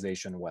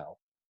organization well.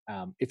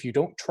 If you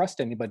don't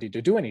trust anybody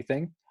to do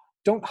anything,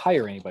 don't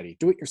hire anybody.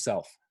 Do it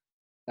yourself.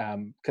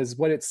 Because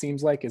what it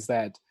seems like is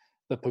that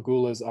the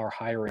Pegulas are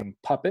hiring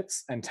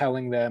puppets and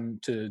telling them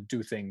to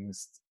do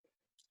things,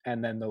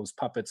 and then those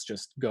puppets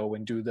just go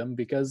and do them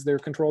because they're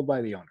controlled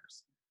by the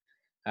owners.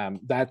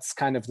 That's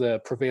kind of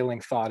the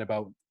prevailing thought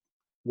about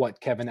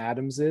what Kevin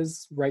Adams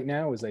is right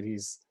now, is that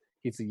he's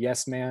a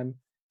yes man.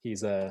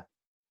 He's a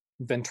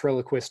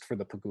ventriloquist for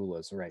the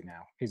Pegulas right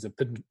now. He's a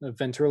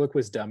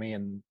ventriloquist dummy,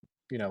 and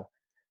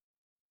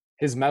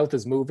his mouth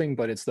is moving,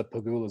 but it's the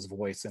Pegulas'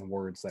 voice and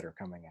words that are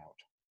coming out.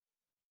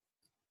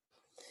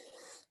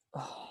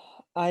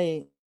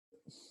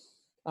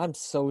 I'm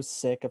so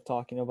sick of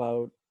talking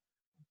about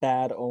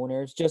bad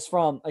owners just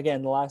from,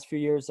 again, the last few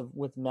years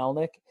with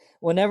Melnyk.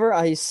 Whenever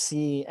I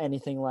see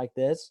anything like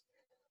this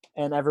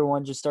and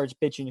everyone just starts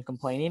bitching and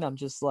complaining, I'm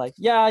just like,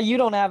 yeah, you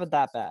don't have it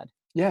that bad.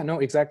 Yeah, no,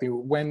 exactly.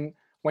 When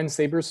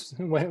Sabres,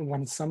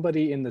 when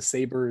somebody in the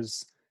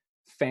Sabres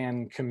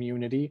fan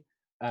community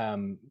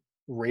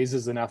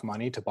raises enough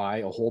money to buy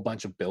a whole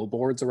bunch of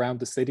billboards around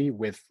the city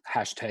with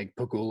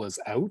 #Pegulas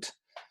out,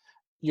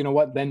 you know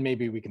what? Then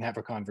maybe we can have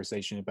a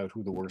conversation about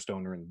who the worst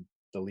owner in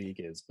the league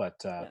is.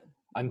 But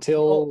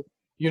until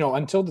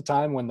the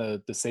time when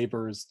the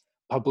Sabres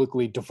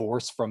publicly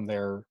divorce from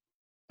their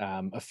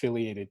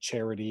affiliated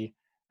charity,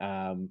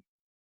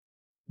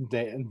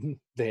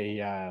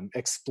 they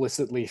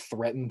explicitly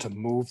threaten to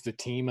move the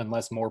team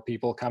unless more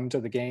people come to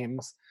the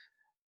games,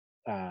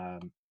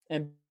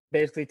 and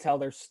basically tell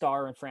their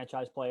star and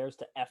franchise players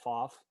to F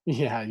off.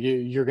 Yeah,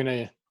 you're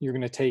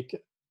gonna take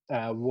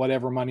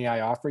whatever money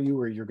I offer you,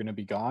 or you're gonna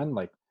be gone.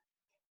 Like,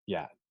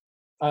 yeah.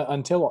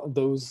 Until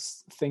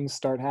those things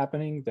start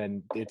happening,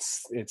 then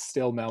it's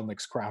still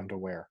Melnyk's crown to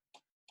wear.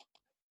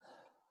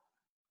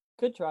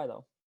 Good try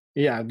though.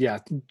 Yeah,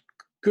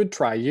 good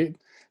try. You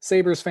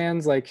Sabres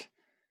fans, like,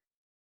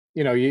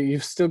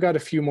 you've still got a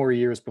few more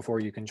years before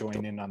you can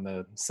join in on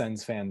the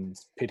Sens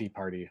fans pity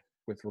party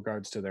with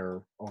regards to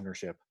their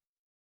ownership.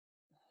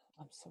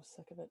 I'm so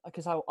sick of it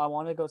because I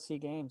want to go see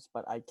games,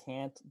 but I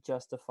can't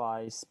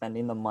justify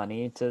spending the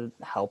money to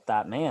help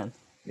that man.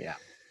 Yeah.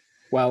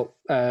 Well,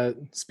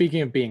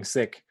 speaking of being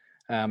sick,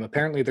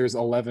 apparently there's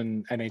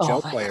 11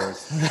 NHL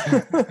players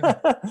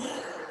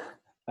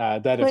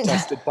that have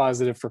tested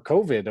positive for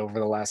COVID over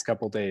the last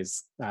couple of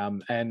days.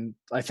 And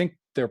I think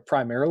they're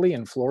primarily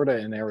in Florida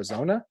and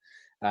Arizona,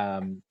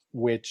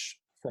 which,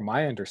 from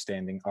my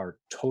understanding, are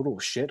total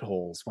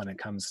shitholes when it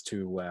comes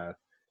to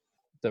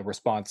the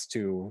response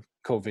to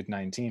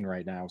COVID-19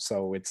 right now.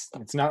 So it's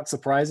not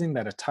surprising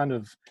that a ton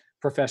of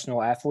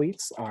professional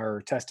athletes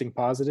are testing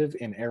positive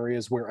in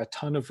areas where a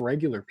ton of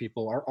regular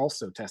people are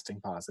also testing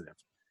positive.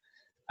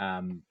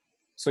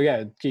 So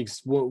yeah,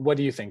 Geeks, what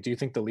do you think? Do you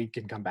think the league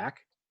can come back?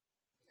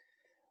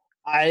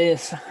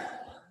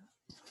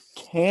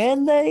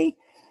 Can they?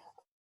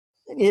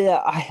 Yeah,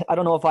 I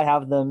don't know if I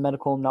have the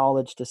medical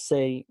knowledge to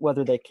say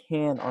whether they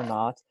can or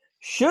not.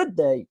 Should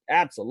they?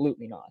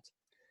 Absolutely not.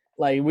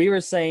 Like, we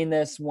were saying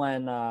this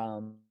when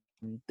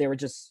they were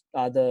just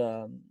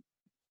the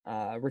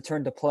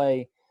return to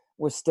play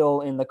was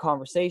still in the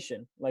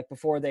conversation. Like,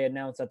 before they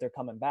announced that they're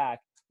coming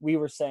back, we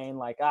were saying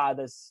like,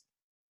 this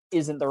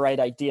isn't the right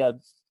idea,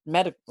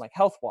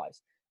 health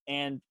wise,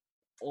 and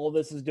all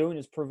this is doing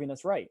is proving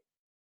us right.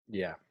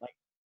 Yeah.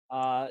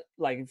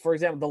 Like for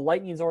example, the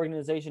Lightning's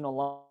organization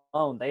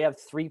alone, they have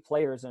 3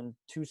 players and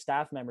 2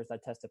 staff members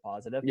that tested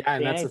positive. Yeah,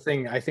 and that's the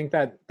thing. I think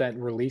that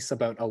release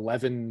about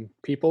 11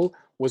 people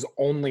was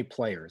only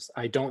players.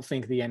 I don't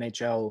think the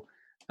NHL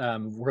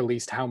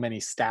released how many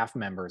staff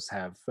members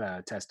have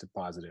tested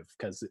positive,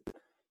 because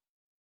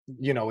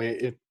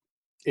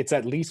it's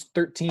at least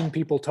 13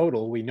 people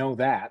total. We know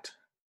that.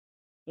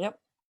 Yep.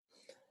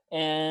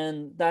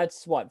 And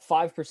that's what,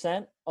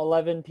 5%?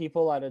 11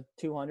 people out of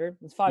 200.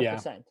 It's 5%. Yeah.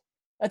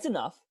 That's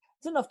enough.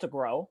 It's enough to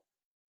grow.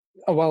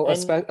 Oh, well,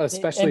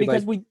 especially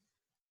because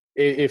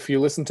if you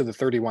listen to the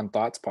 31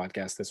 Thoughts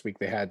podcast this week,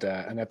 they had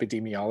an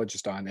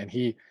epidemiologist on, and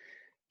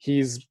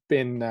he's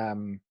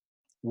been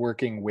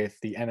working with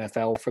the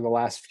NFL for the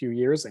last few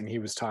years, and he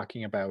was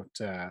talking about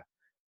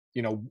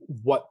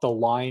what the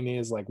line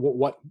is, like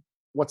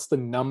what's the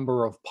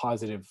number of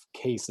positive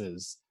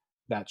cases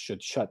that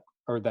should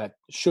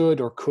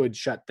could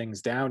shut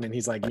things down. And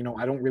he's like,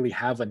 I don't really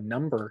have a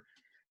number,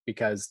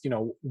 because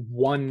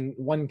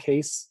one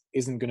case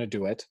isn't going to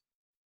do it.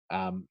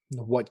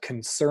 What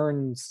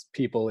concerns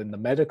people in the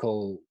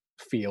medical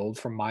field,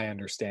 from my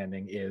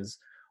understanding, is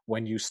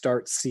when you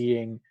start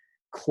seeing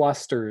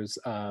clusters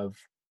of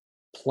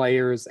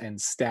players and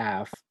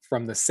staff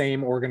from the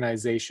same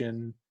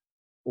organization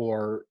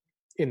or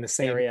in the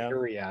same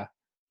area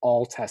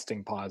all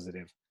testing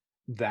positive.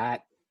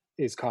 That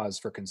is cause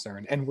for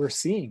concern. And we're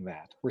seeing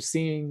that. We're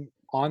seeing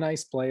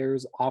on-ice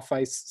players,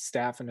 off-ice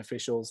staff and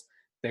officials.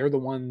 They're the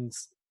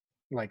ones,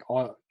 like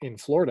in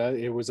Florida,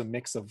 it was a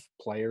mix of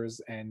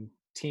players and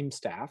team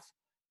staff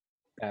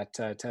that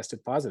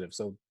tested positive.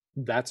 So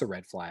that's a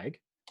red flag.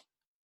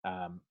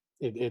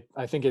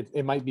 I think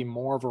it might be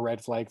more of a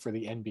red flag for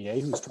the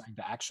NBA, who's trying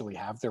to actually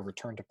have their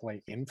return to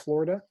play in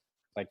Florida.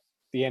 Like,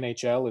 the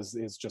NHL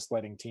is just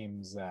letting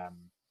teams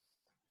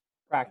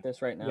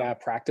practice right now. Yeah,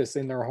 practice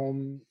in their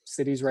home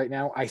cities right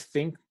now. I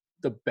think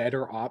the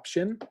better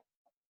option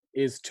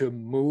is to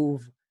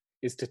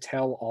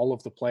tell all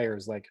of the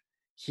players, like,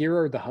 here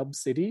are the hub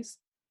cities,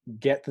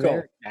 get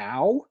there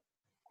now,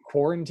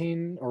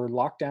 quarantine or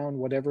lockdown,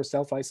 whatever,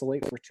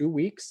 self-isolate for 2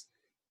 weeks,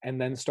 and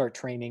then start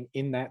training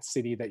in that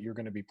city that you're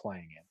going to be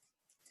playing in.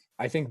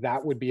 I think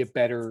that would be a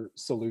better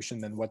solution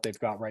than what they've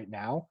got right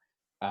now,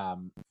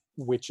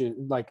 which is,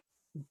 like,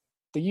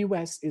 the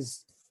US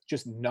is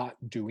just not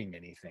doing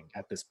anything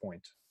at this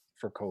point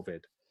for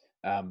COVID.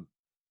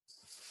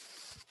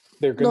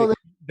 They're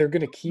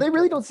gonna keep. They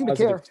really don't seem to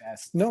care.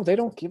 Tests. No, they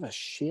don't give a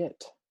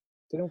shit.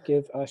 They don't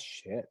give a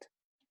shit.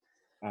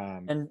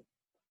 And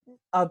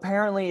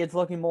apparently, it's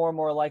looking more and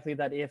more likely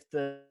that if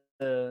the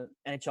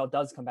NHL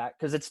does come back,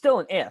 because it's still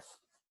an if,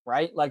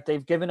 right? Like,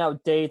 they've given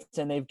out dates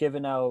and they've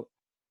given out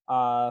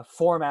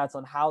formats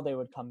on how they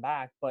would come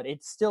back, but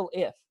it's still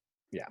if.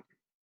 Yeah.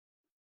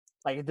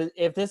 Like,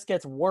 if this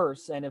gets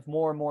worse and if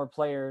more and more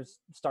players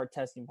start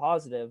testing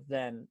positive,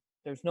 then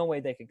there's no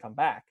way they can come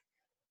back.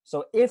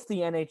 So if the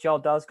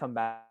NHL does come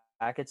back,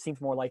 it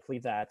seems more likely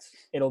that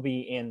it'll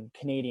be in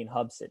Canadian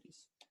hub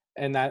cities.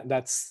 And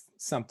that's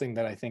something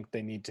that I think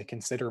they need to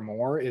consider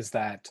more, is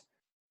that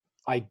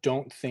I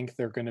don't think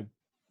they're going to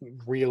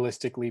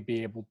realistically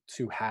be able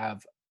to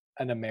have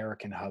an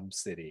American hub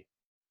city.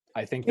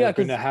 I think they're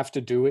going to have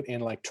to do it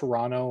in, like,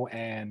 Toronto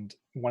and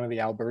one of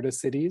the Alberta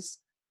cities.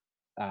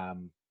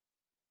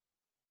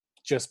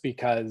 Just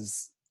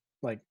because,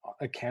 like,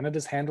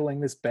 Canada's handling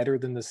this better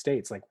than the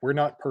States. Like, we're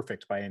not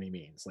perfect by any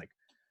means. Like,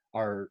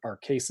 our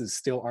cases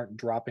still aren't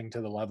dropping to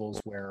the levels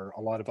where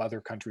a lot of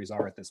other countries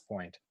are at this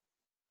point.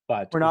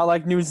 But we're not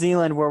like New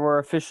Zealand, where we're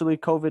officially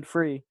COVID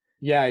free.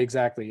 Yeah,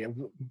 exactly.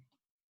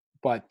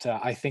 But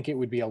I think it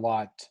would be a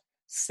lot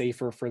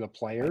safer for the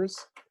players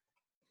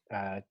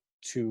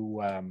to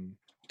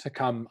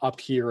come up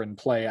here and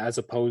play as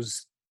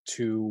opposed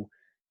to,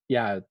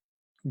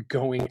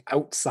 going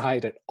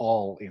outside at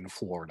all in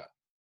Florida.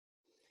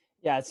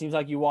 Yeah, it seems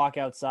like you walk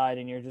outside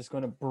and you're just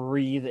going to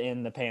breathe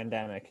in the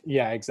pandemic.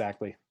 Yeah,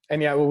 exactly.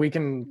 And well, we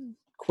can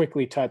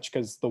quickly touch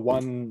because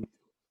the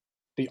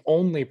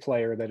only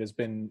player that has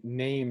been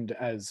named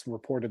as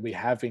reportedly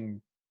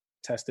having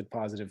tested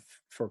positive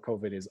for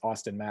COVID is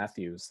Austin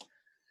Matthews.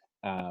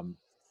 How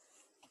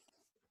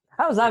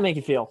does that make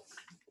you feel?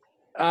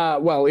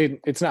 Well,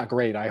 it's not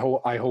great. I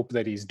hope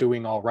that he's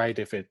doing all right.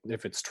 If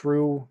it's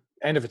true,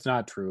 and if it's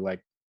not true,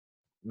 like,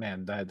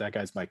 man, that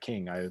guy's my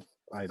king. I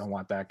don't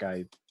want that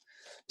guy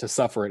to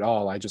suffer at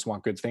all. I just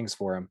want good things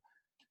for him.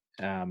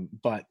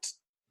 But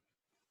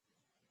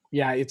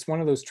yeah, it's one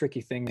of those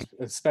tricky things,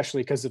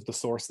 especially because of the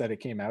source that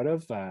it came out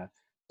of.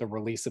 The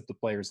release of the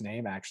player's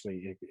name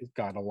actually it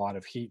got a lot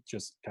of heat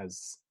just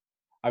because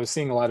I was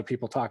seeing a lot of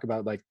people talk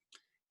about, like,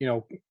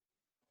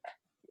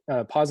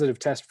 a positive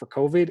test for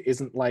COVID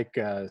isn't like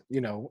a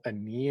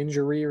knee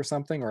injury or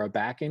something or a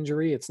back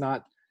injury. It's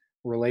not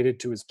related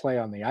to his play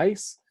on the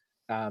ice.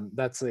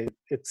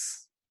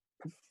 It's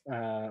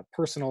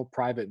personal,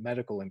 private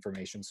medical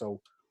information.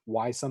 So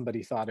why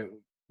somebody thought it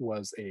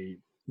was a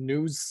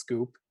news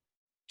scoop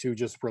to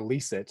just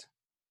release it,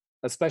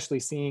 especially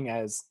seeing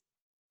as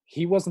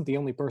he wasn't the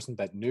only person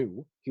that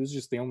knew. He was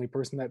just the only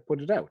person that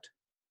put it out.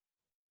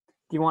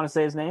 Do you want to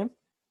say his name?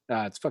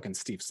 It's fucking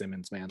Steve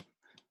Simmons, man.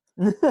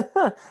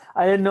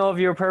 I didn't know if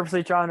you were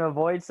purposely trying to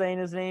avoid saying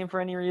his name for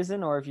any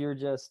reason, or if you're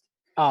just.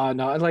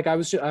 No, like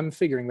I'm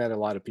figuring that a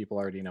lot of people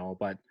already know,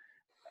 but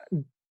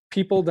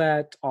people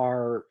that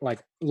are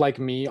like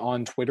me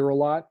on Twitter a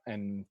lot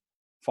and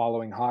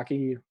following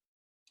hockey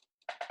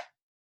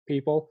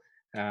people,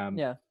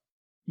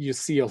 you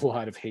see a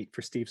lot of hate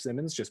for Steve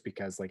Simmons just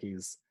because, like,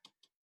 he's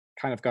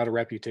kind of got a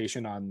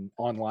reputation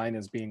online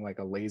as being like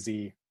a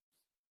lazy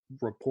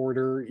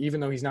reporter,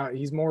 even though he's not.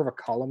 He's more of a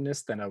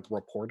columnist than a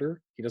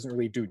reporter. He doesn't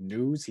really do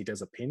news. He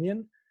does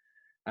opinion,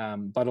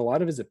 but a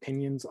lot of his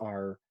opinions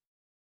are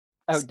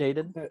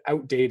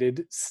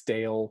outdated,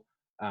 stale,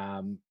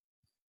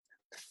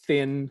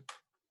 thin,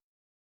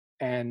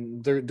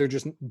 and they're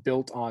just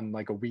built on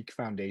like a weak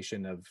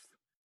foundation of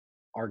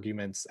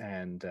arguments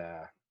and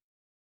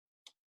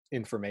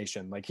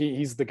information. Like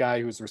he's the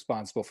guy who's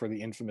responsible for the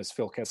infamous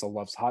Phil Kessel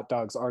loves hot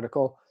dogs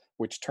article,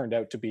 which turned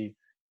out to be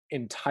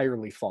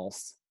entirely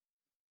false.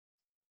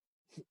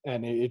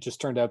 And it just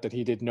turned out that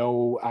he did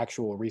no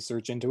actual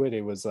research into it.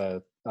 It was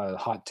a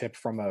hot tip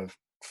from a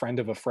friend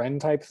of a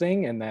friend type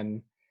thing, and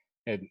then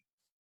it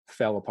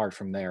fell apart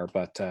from there.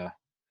 But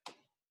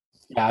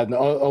yeah, a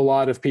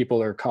lot of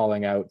people are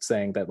calling out,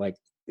 saying that, like,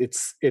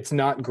 it's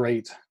not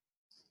great.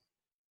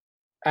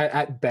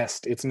 At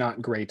best, it's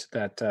not great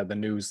that the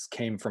news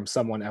came from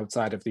someone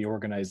outside of the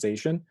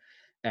organization,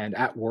 and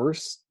at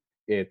worst,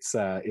 it's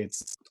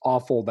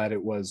awful that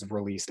it was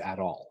released at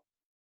all.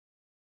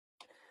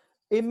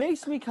 It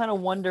makes me kind of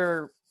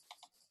wonder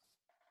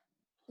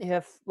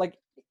if, like,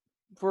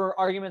 for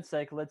argument's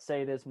sake, let's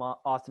say it is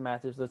Austin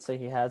Matthews. Let's say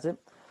he has it,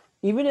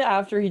 even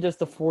after he does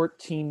the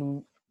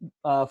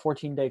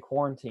 14-day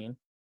quarantine.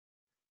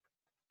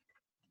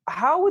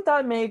 How would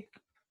that make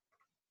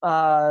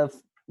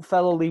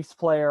fellow Leafs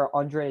player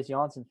Andreas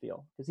Johnsson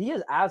feel? Because he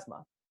has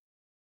asthma,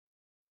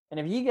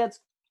 and if he gets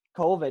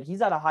COVID,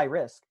 he's at a high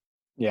risk.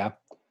 Yeah.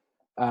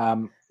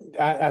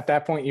 At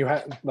that point, you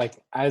have, like,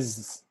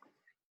 as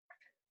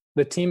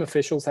the team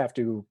officials have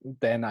to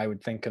then, I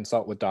would think,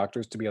 consult with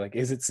doctors to be like,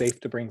 is it safe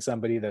to bring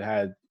somebody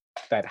that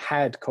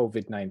had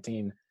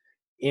COVID-19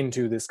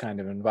 into this kind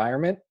of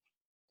environment?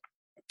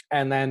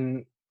 And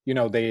then,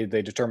 they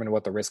determine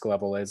what the risk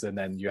level is, and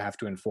then you have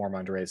to inform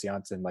Andreas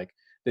Johnsson, like,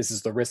 this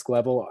is the risk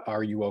level.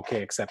 Are you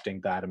okay accepting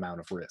that amount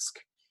of risk?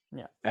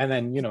 Yeah. And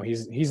then,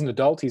 he's an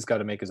adult. He's got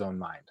to make his own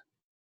mind.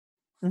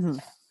 Mm-hmm.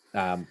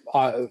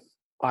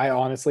 I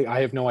honestly, I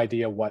have no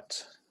idea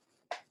what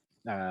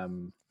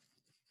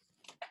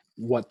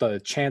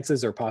the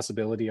chances or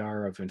possibility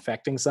are of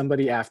infecting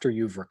somebody after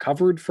you've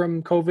recovered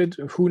from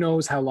COVID. Who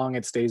knows how long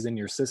it stays in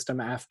your system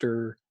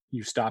after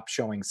you stop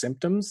showing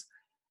symptoms?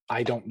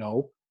 I don't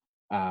know.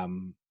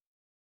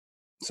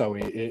 So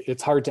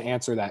it's hard to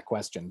answer that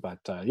question, but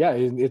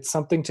it's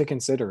something to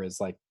consider, is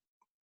like,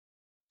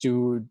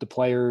 do the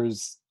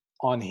players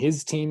on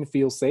his team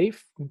feel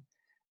safe?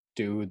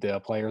 Do the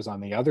players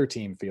on the other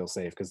team feel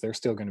safe? Because they're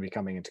still going to be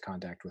coming into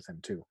contact with him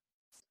too.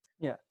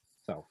 Yeah.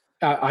 So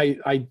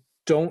I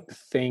don't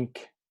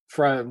think,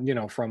 from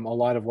a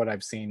lot of what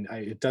I've seen,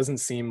 it doesn't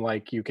seem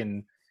like you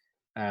can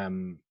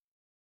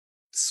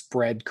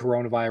spread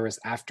coronavirus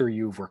after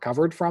you've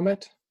recovered from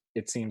it.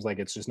 It seems like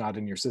it's just not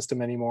in your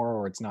system anymore,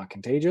 or it's not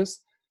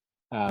contagious.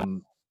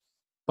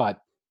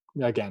 But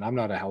again, I'm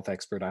not a health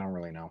expert. I don't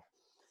really know.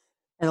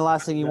 And the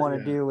last thing you want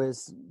to do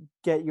is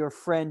get your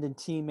friend and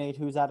teammate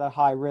who's at a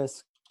high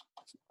risk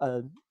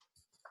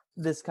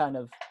this kind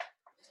of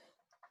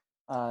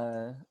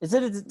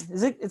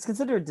It's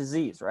considered a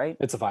disease, right?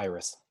 It's a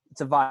virus.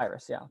 It's a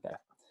virus. Yeah. Okay.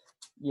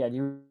 Yeah. Do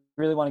you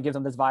really want to give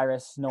them this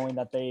virus knowing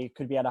that they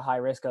could be at a high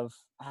risk of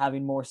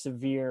having more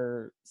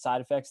severe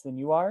side effects than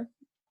you are?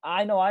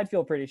 I know I'd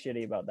feel pretty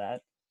shitty about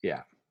that.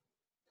 Yeah.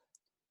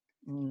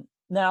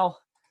 Now,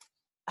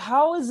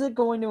 how is it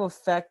going to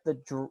affect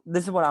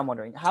this is what I'm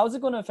wondering. How is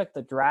it going to affect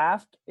the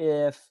draft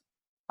if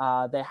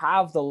they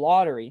have the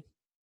lottery,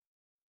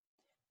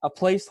 a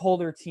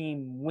placeholder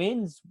team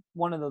wins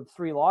one of the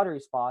 3 lottery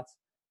spots,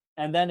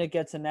 and then it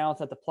gets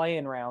announced at the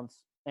play-in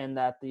rounds and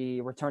that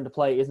the return to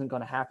play isn't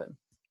going to happen?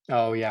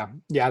 Oh, yeah.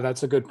 Yeah,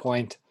 that's a good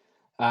point.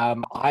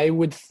 I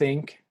would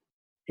think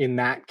in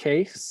that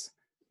case,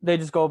 they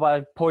just go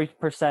by point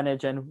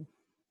percentage, and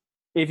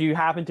if you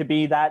happen to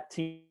be that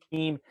team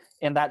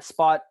in that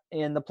spot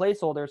in the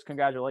placeholders,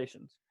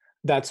 congratulations.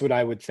 That's what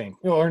I would think.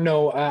 Or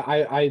no,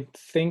 I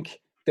think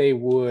they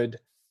would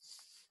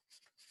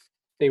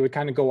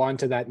kind of go on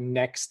to that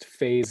next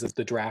phase of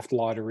the draft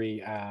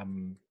lottery.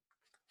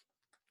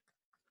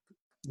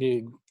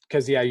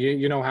 Because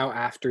you know how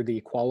after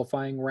the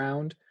qualifying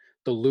round,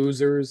 the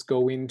losers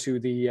go into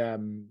the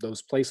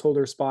those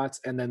placeholder spots,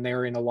 and then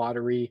they're in a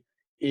lottery.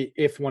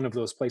 If one of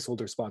those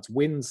placeholder spots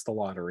wins the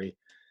lottery,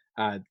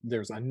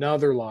 there's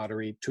another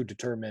lottery to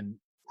determine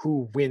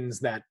who wins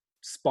that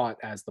spot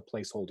as the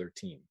placeholder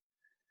team.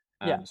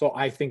 So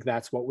I think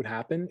that's what would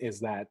happen is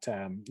that,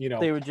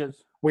 they would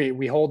just...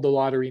 We hold the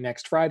lottery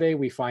next Friday.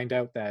 We find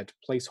out that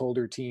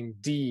placeholder team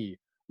D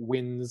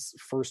wins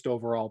first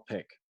overall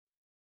pick.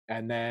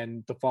 And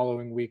then the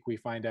following week, we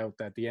find out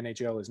that the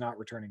NHL is not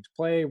returning to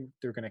play.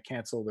 They're going to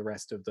cancel the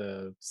rest of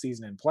the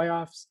season and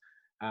playoffs.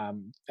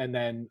 And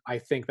then I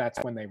think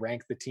that's when they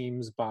rank the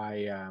teams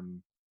by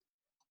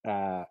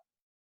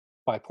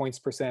points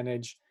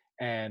percentage,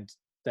 and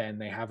then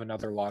they have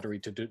another lottery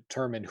to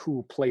determine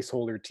who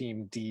placeholder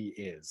team D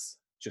is,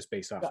 just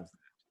based off of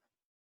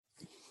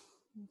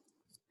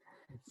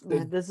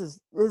that. This is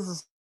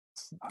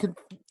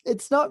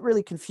it's not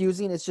really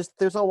confusing. It's just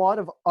there's a lot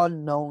of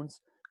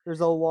unknowns.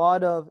 There's a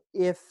lot of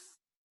if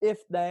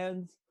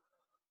thens,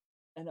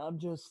 and I'm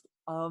just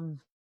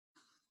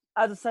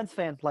as a Sens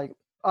fan, like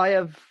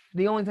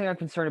the only thing I'm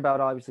concerned about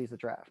obviously is the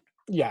draft.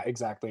 Yeah,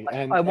 exactly.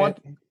 And I want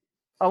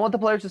the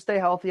players to stay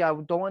healthy. I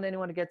don't want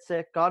anyone to get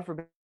sick. God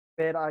forbid.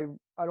 I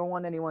don't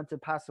want anyone to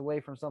pass away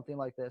from something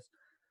like this.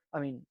 I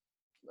mean,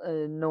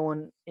 no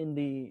one in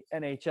the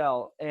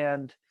NHL,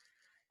 and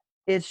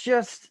it's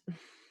just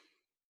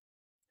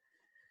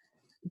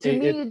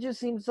it just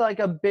seems like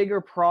a bigger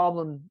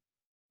problem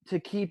to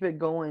keep it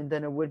going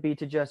than it would be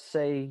to just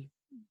say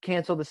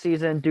cancel the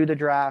season, do the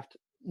draft.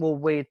 We'll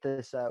wait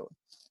this out,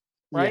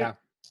 right? Yeah.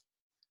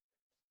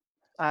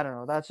 I don't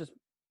know. That's just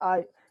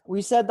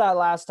we said that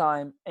last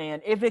time,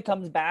 and if it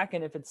comes back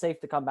and if it's safe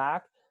to come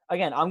back.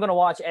 Again, I'm going to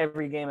watch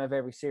every game of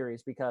every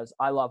series because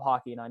I love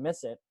hockey and I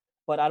miss it.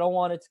 But I don't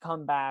want it to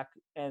come back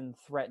and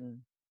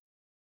threaten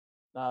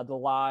the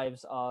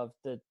lives of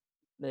the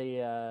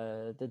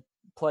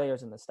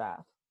players and the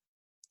staff,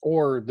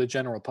 or the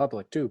general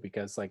public too,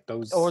 because like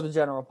those, or the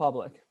general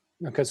public,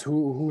 because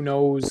who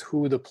knows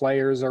who the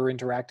players are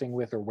interacting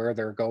with or where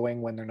they're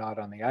going when they're not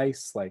on the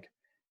ice. Like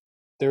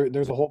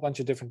there's a whole bunch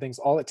of different things.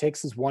 All it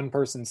takes is one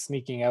person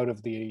sneaking out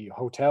of the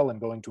hotel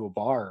and going to a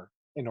bar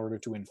in order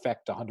to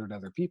infect 100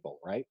 other people,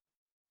 right?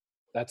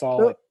 That's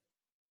all.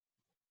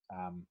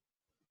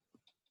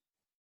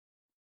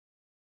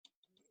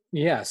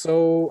 Yeah.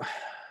 So,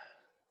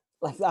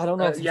 like, I don't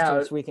know if there's too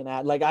much we can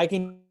add. Like, I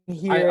can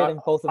hear it in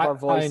both of our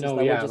voices. I know,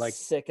 that we're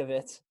just sick of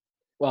it.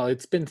 Well,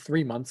 it's been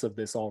 3 months of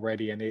this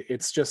already, and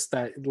it's just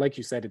that, like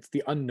you said, it's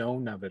the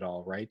unknown of it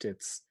all, right?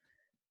 It's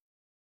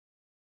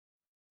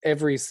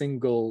every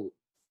single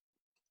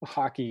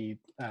hockey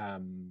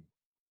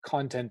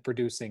content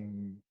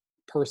producing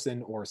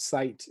person or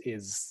site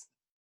is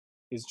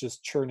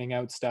just churning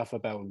out stuff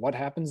about what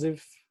happens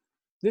if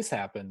this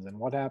happens and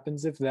what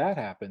happens if that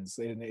happens,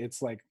 and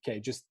it's like, okay,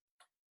 just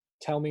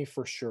tell me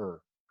for sure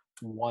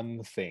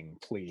one thing,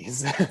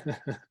 please.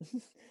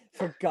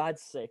 For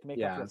God's sake,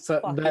 make up your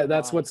so that's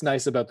minds. What's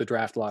nice about the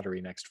draft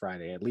lottery next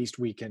Friday. At least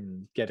we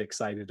can get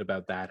excited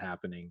about that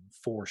happening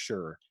for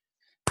sure.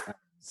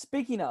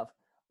 Speaking of,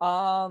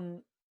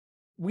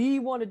 we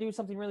want to do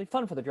something really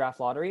fun for the draft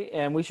lottery,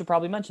 and we should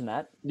probably mention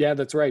that. Yeah,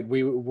 that's right.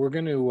 We're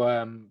going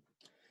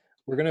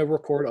to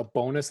record a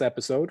bonus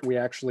episode. We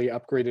actually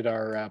upgraded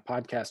our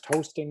podcast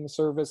hosting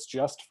service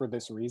just for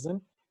this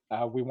reason.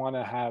 We want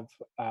to have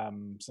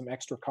some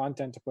extra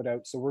content to put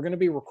out. So we're going to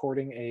be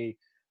recording a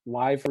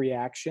live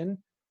reaction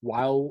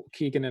while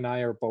Keegan and I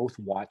are both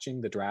watching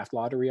the draft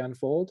lottery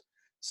unfold.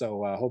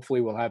 So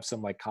hopefully we'll have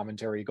some like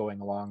commentary going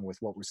along with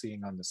what we're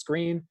seeing on the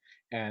screen.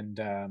 And,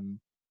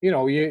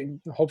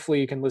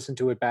 hopefully you can listen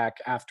to it back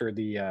after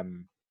the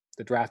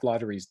draft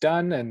lottery is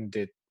done. And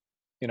it,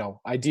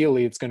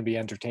 ideally it's going to be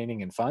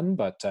entertaining and fun,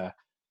 but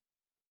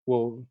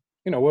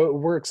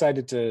we're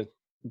excited to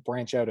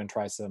branch out and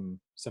try some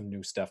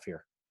new stuff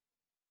here.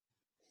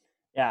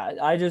 Yeah,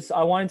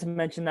 I wanted to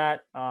mention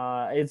that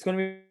it's going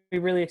to be be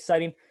really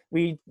exciting.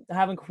 We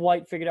haven't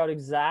quite figured out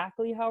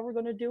exactly how we're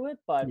going to do it,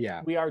 but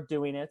Yeah. we are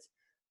doing it.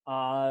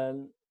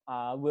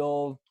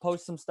 We'll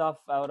post some stuff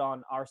out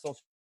on our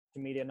social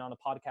media and on the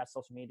podcast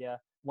social media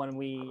when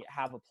we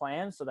have a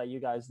plan, so that you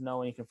guys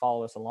know and you can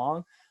follow us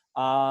along.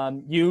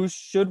 You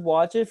should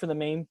watch it for the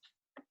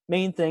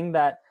main thing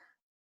that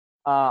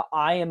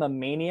I am a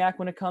maniac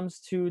when it comes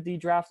to the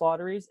draft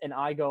lotteries, and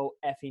I go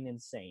effing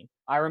insane.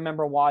 I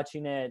remember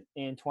watching it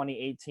in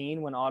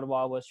 2018 when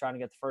Ottawa was trying to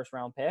get the first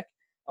round pick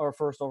or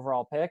first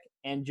overall pick,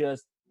 and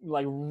just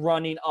like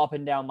running up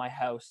and down my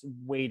house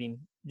waiting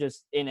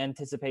just in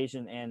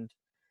anticipation. And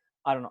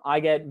I don't know, I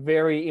get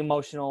very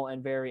emotional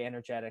and very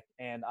energetic,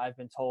 and I've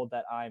been told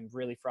that I'm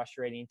really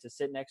frustrating to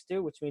sit next to,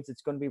 which means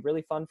it's going to be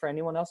really fun for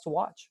anyone else to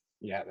watch.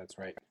 Yeah, that's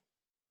right.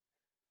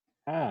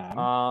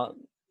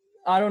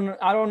 I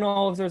don't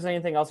know if there's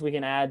anything else we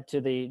can add to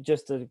the,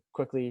 just to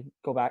quickly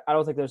go back. I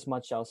don't think there's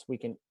much else we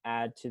can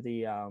add to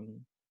the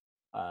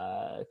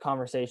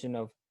conversation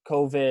of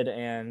COVID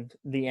and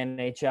the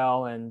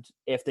NHL and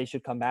if they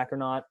should come back or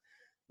not.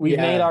 We've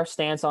made our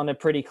stance on it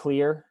pretty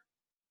clear.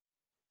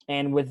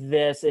 And with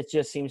this, it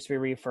just seems to be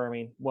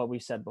reaffirming what we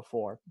said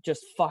before.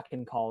 Just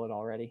fucking call it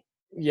already.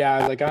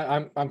 Yeah, like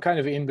I'm kind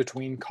of in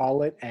between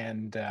call it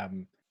and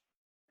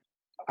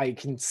I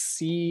can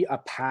see a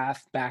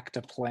path back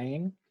to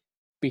playing,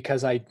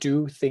 because I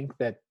do think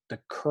that the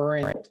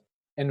current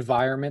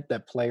environment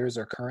that players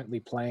are currently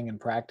playing and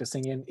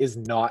practicing in is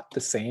not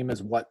the same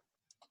as what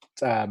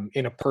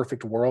in a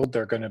perfect world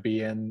they're going to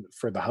be in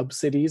for the hub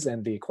cities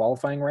and the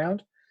qualifying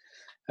round.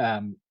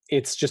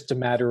 It's just a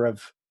matter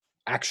of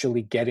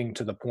actually getting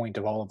to the point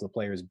of all of the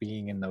players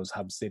being in those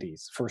hub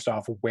cities. First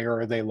off, where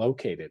are they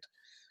located?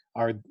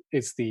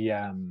 It's the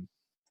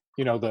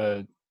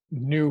the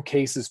new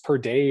cases per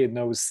day in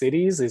those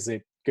cities, is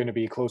it going to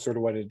be closer to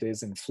what it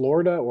is in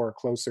Florida or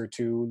closer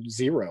to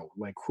zero?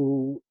 Like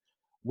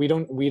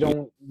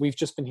we've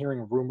just been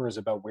hearing rumors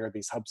about where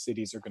these hub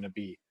cities are going to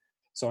be.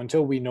 So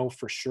until we know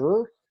for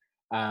sure,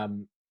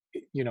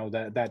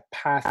 that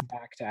path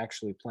back to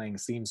actually playing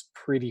seems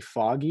pretty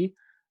foggy.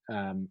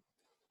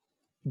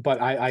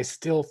 But I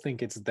still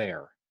think it's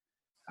there.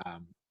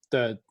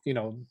 There's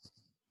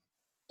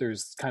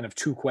kind of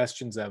two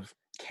questions of,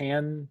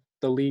 can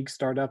the league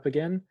start up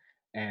again,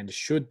 and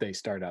should they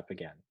start up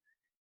again?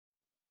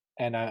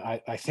 And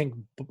I think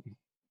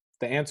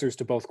the answers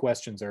to both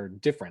questions are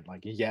different. Like,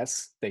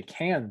 yes, they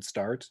can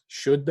start.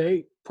 Should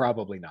they?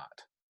 Probably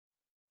not.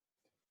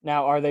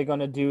 Now, are they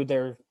going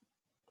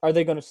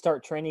to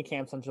start training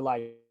camps on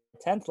July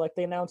 10th like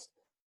they announced?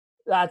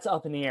 That's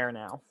up in the air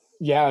now.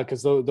 Yeah,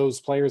 because those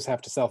players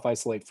have to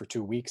self-isolate for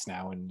 2 weeks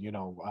now. And,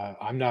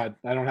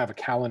 I don't have a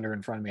calendar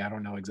in front of me. I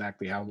don't know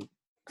exactly how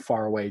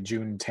far away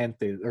June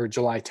 10th is or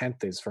July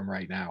 10th is from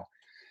right now.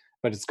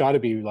 But it's got to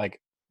be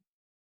like,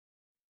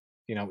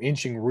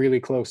 inching really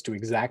close to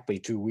exactly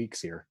 2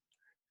 weeks here.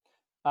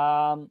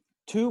 2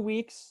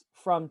 weeks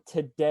from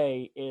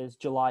today is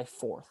July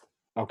 4th.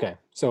 Okay,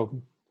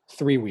 so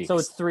 3 weeks. So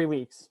it's 3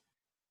 weeks.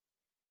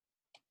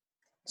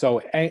 So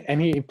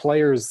any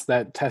players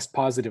that test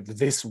positive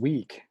this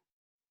week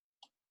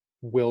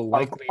will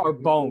likely are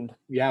boned.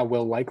 Yeah,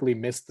 will likely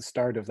miss the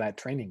start of that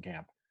training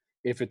camp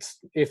if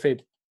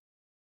it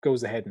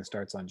goes ahead and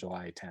starts on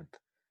July 10th.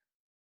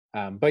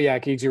 But yeah,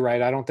 Keegs, you're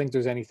right. I don't think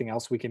there's anything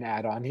else we can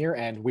add on here,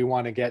 and we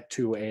want to get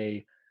to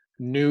a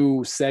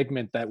new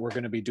segment that we're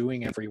going to be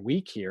doing every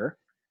week here.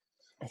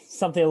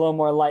 Something a little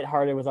more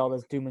lighthearted with all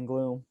this doom and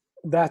gloom.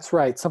 That's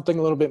right. Something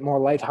a little bit more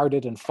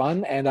lighthearted and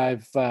fun. And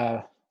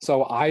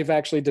I've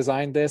actually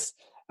designed this.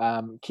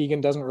 Keegan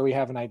doesn't really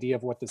have an idea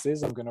of what this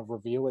is. I'm going to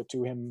reveal it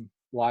to him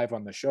live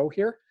on the show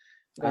here.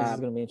 This is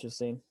going to be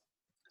interesting.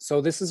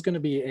 So this is going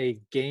to be a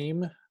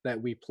game that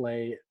we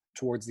play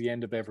towards the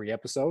end of every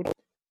episode.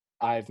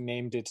 I've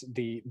named it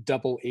the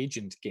Double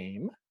Agent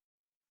Game.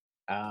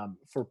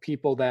 For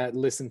people that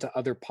listen to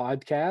other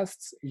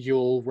podcasts,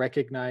 you'll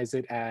recognize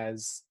it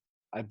as,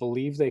 I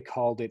believe they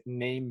called it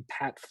Name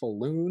Pat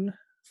Falloon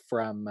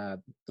from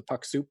the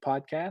Puck Soup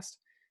podcast,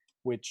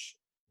 which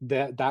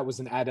that was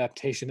an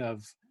adaptation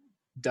of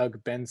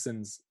Doug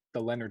Benson's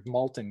The Leonard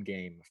Maltin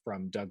Game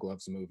from Doug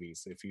Loves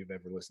Movies, if you've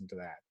ever listened to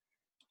that.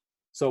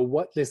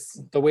 So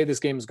the way this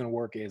game is going to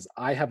work is,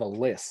 I have a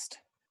list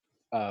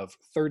of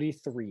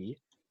 33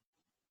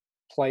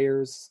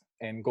 players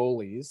and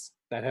goalies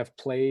that have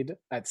played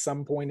at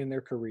some point in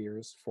their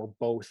careers for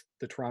both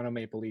the Toronto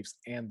Maple Leafs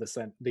and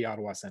the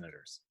Ottawa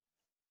Senators.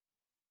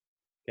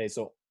 Okay,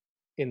 so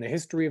in the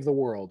history of the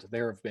world,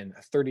 there have been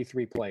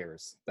 33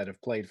 players that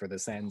have played for the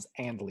Sens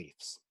and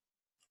Leafs.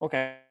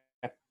 Okay.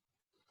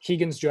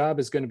 Keegan's job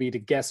is going to be to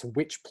guess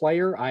which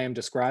player I am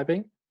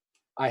describing.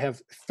 I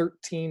have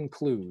 13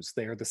 clues.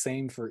 They are the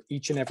same for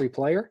each and every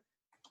player.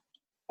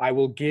 I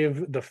will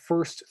give the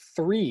first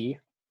 3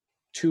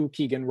 to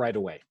Keegan right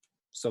away.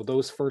 So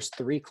those first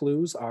 3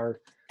 clues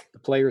are the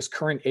player's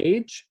current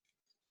age,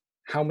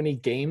 how many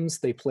games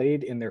they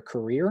played in their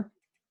career,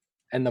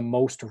 and the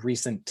most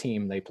recent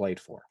team they played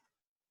for.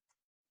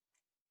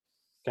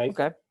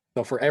 Okay.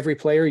 So for every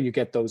player, you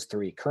get those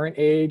 3: current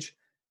age,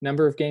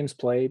 number of games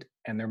played,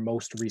 and their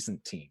most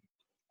recent team.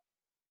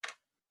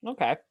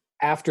 Okay.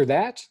 After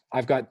that,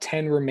 I've got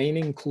 10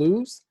 remaining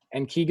clues,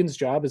 and Keegan's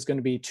job is going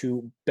to be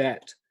to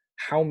bet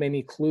how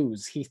many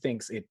clues he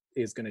thinks it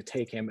is going to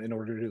take him in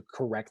order to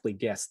correctly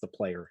guess the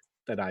player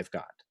that I've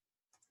got.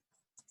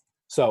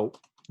 So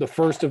the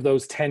first of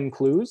those 10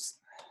 clues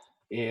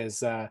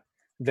is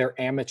their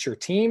amateur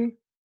team,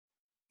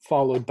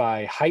 followed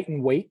by height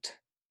and weight,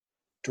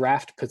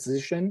 draft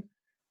position,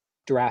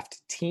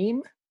 draft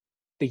team,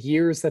 the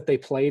years that they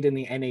played in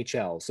the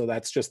NHL. So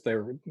that's just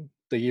the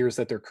years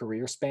that their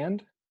career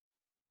spanned.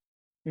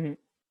 Mm-hmm.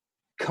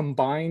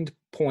 Combined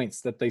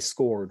points that they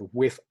scored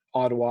with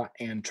Ottawa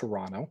and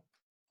Toronto.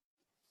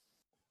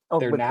 Oh,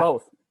 with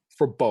both?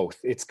 For both.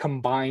 It's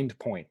combined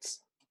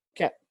points.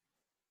 Okay.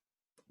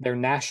 Their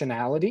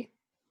nationality.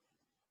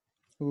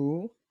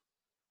 Ooh.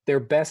 Their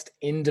best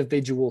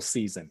individual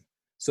season.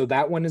 So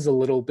that one is a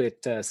little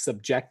bit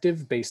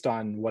subjective based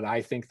on what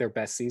I think their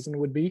best season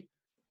would be.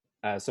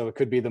 So it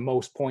could be the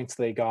most points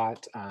they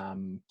got.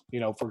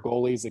 For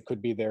goalies, it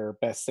could be their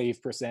best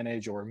save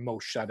percentage or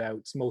most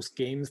shutouts, most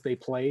games they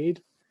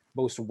played,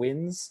 most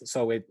wins.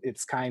 So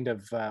it's kind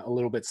of a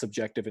little bit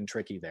subjective and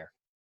tricky there.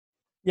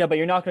 Yeah, but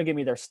you're not going to give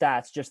me their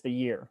stats, just the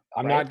year.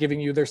 I'm not giving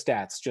you their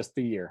stats, just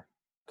the year.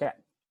 Okay.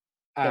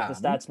 Because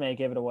the stats may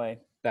give it away.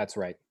 That's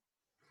right.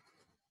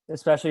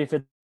 Especially if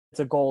it's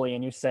a goalie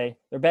and you say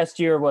their best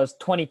year was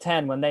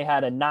 2010 when they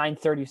had a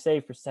 .930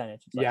 save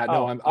percentage. It's like,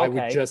 I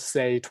would just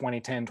say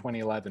 2010,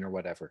 2011 or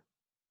whatever.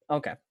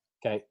 Okay.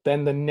 Okay.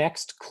 Then the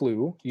next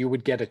clue, you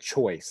would get a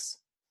choice.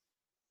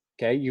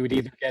 Okay. You would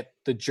either get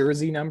the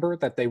jersey number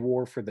that they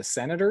wore for the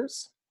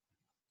Senators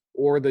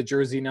or the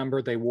jersey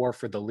number they wore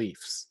for the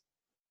Leafs.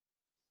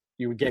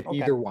 You would get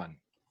either one.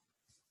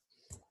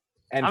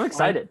 And I'm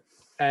excited.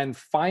 And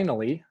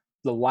finally,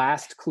 the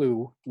last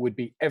clue would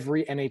be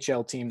every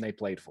NHL team they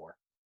played for.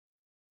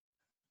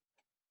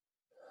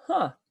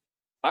 Huh.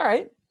 All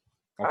right.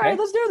 Okay. All right,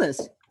 let's do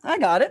this. I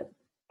got it.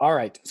 All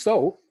right.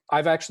 So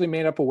I've actually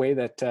made up a way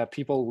that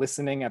people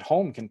listening at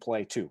home can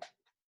play too.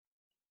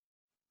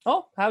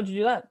 Oh, how'd you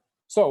do that?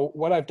 So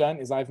what I've done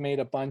is I've made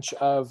a bunch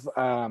of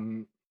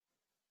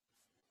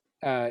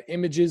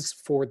images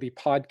for the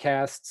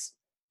podcast's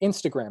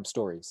Instagram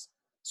stories.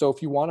 So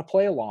if you want to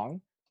play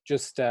along,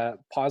 just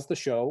pause the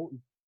show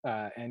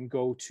and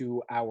go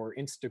to our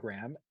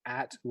Instagram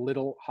at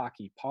Little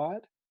Hockey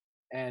Pod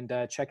and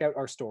check out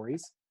our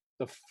stories.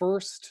 The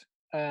first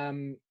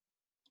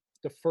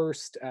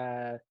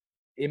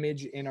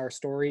image in our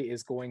story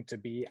is going to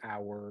be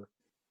our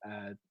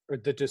or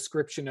the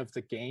description of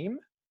the game.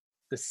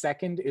 The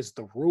second is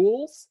the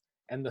rules,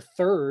 and the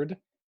third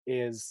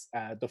is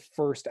the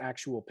first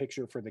actual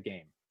picture for the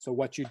game. So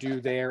what you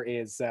do there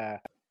is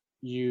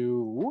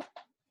you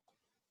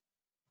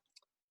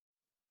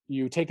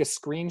take a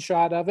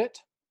screenshot of it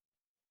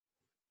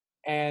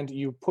and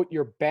you put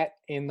your bet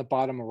in the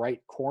bottom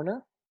right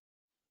corner,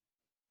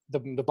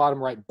 the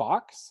bottom right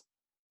box,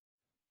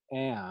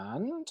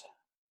 and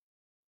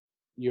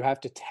you have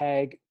to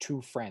tag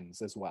 2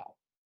 friends as well.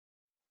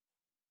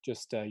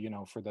 Just,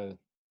 for the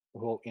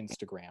whole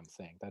Instagram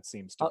thing. That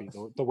seems to be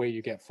the way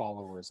you get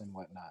followers and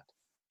whatnot.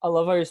 I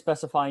love how you're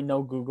specifying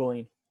no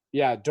Googling.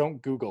 Yeah,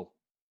 don't Google.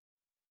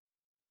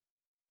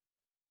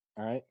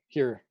 All right.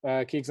 Here,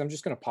 Keegs, I'm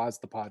just going to pause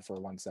the pod for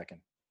 1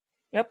 second.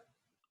 Yep.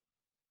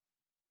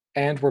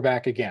 And we're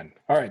back again.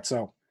 All right,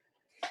 so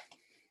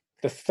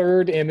the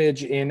third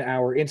image in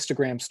our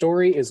Instagram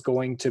story is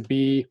going to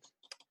be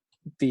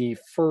the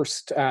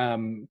first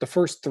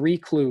 3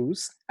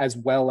 clues, as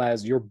well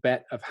as your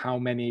bet of how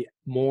many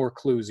more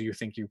clues you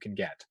think you can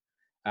get.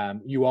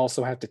 You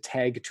also have to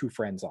tag 2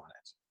 friends on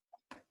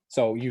it.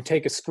 So you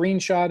take a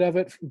screenshot of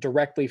it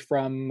directly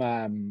from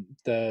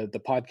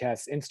the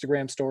podcast's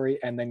Instagram story,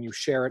 and then you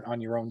share it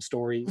on your own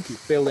story. You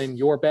fill in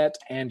your bet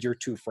and your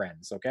 2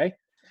 friends, okay?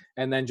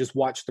 And then just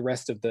watch the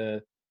rest of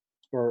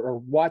or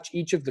watch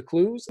each of the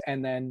clues,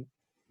 and then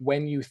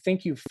when you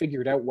think you've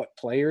figured out what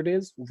player it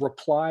is,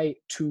 reply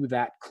to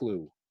that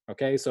clue,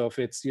 okay? So if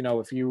it's,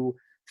 if you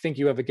think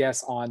you have a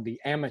guess on the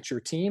amateur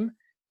team,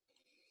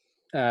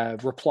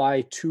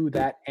 reply to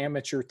that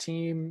amateur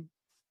team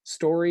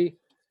story,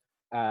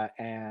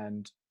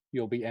 and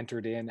you'll be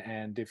entered in.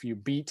 And if you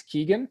beat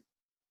Keegan,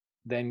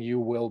 then you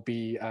will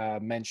be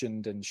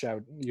mentioned and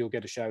you'll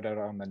get a shout out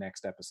on the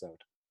next episode.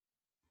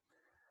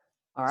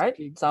 All right.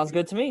 Sounds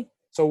good to me.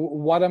 So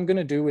what I'm going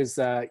to do is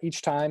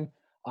each time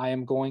I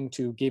am going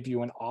to give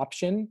you an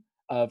option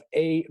of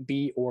A,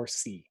 B, or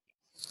C.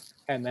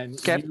 And then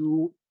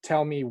you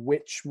tell me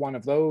which one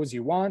of those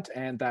you want,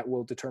 and that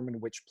will determine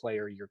which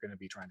player you're going to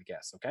be trying to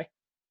guess, okay?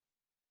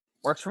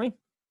 Works for me.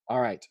 All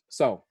right.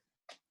 So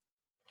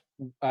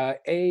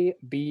A,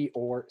 B,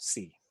 or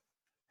C?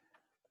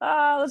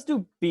 Let's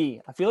do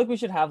B. I feel like we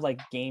should have like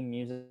game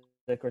music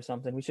or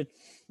something. We should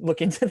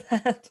look into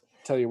that.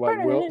 Tell you what,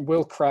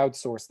 we'll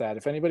crowdsource that.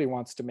 If anybody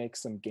wants to make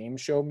some game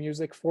show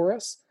music for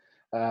us,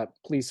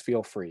 please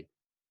feel free.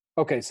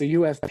 Okay, so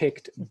you have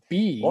picked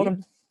B,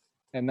 Welcome.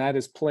 And that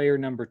is player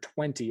number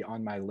 20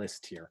 on my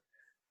list here.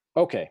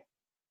 Okay.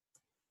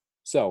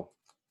 So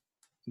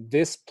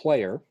this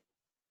player,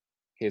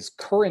 his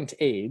current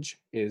age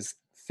is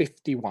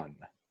 51.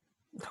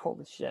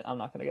 Holy shit, I'm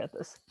not going to get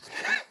this.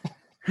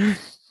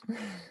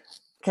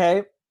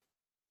 Okay.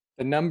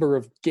 The number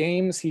of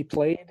games he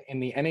played in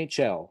the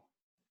NHL,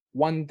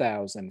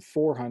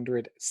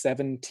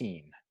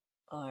 1,417.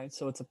 All right,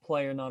 so it's a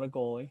player, not a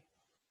goalie.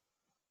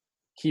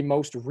 He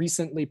most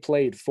recently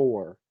played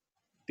for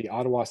the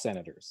Ottawa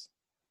Senators.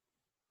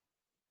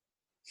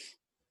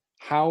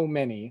 How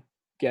many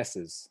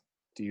guesses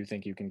do you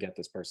think you can get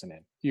this person in?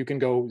 You can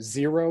go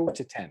 0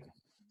 to 10.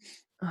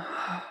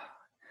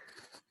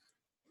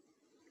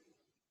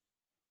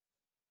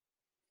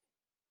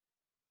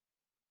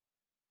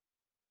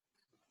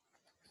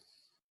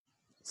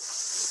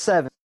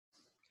 7.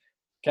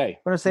 Okay. I'm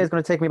going to say it's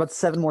going to take me about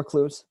 7 more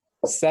clues.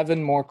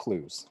 7 more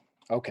clues.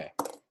 Okay.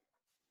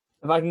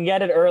 If I can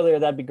get it earlier,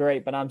 that'd be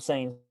great, but I'm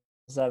saying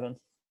 7.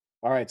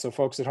 All right. So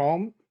folks at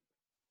home,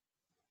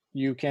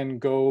 you can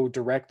go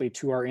directly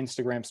to our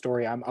Instagram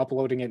story. I'm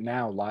uploading it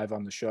now live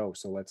on the show.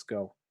 So let's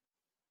go.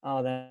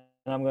 Oh, then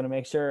I'm going to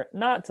make sure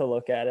not to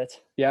look at it.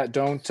 Yeah.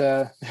 Don't.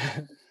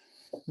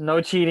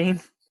 No cheating.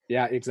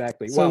 Yeah,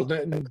 exactly. So-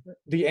 Well,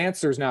 the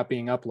answer's not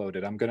being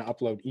uploaded. I'm going to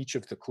upload each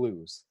of the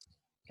clues.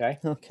 Okay.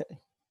 Okay.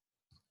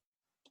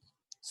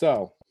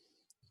 So,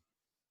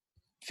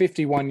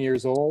 51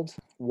 years old,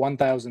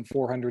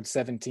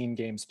 1,417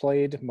 games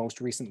played,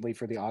 most recently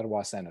for the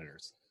Ottawa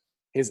Senators.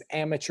 His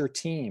amateur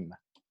team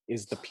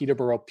is the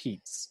Peterborough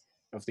Petes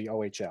of the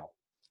OHL.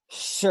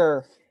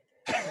 Sure.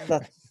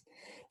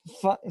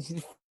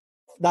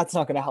 That's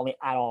not going to help me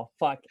at all.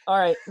 Fuck. All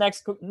right,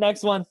 next one.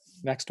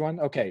 Next one.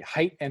 Okay,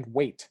 height and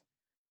weight.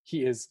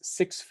 He is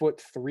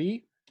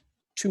 6'3",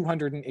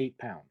 208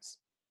 pounds.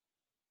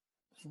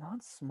 He's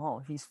not small.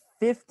 He's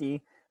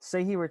 50.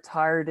 Say he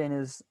retired in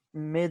his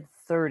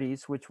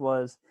mid-30s, which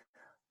was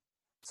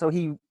 – so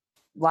he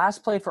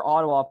last played for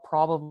Ottawa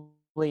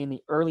probably in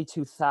the early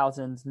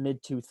 2000s,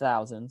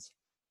 mid-2000s.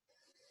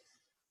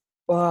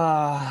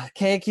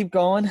 Okay, keep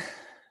going.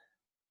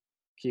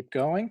 Keep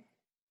going.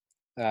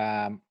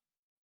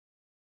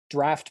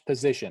 Draft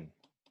position.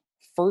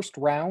 First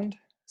round,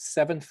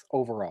 7th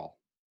overall.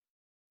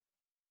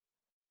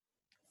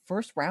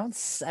 First round,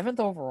 7th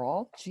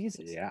overall?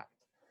 Jesus. Yeah.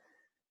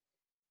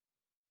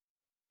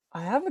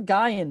 I have a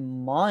guy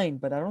in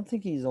mind, but I don't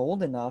think he's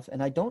old enough,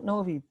 and I don't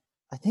know if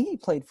I think he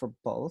played for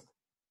both.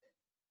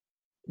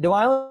 Do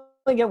I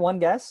only get one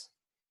guess?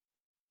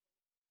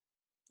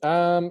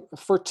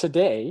 For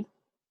today,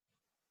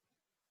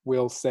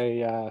 we'll say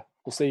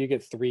you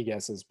get 3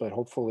 guesses, but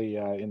hopefully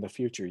in the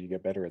future you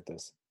get better at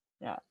this.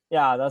 Yeah,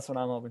 that's what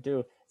I'm hoping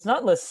to. It's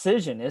not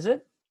Lecision, is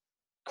it?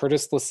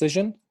 Curtis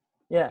Lecision?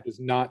 Yeah. It is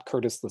not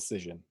Curtis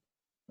Lecision.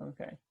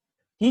 Okay.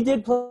 He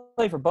did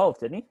play for both,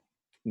 didn't he?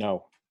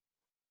 No.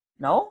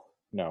 No?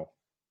 No.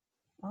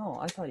 Oh,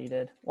 I thought he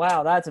did.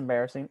 Wow, that's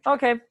embarrassing.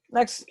 Okay,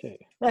 next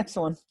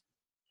one.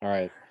 All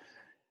right.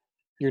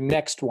 Your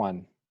next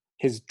one,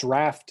 his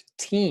draft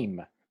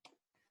team,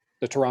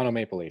 the Toronto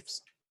Maple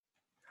Leafs.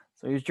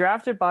 So he was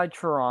drafted by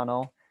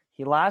Toronto.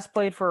 He last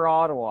played for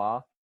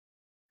Ottawa.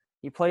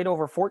 He played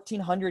over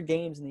 1,400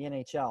 games in the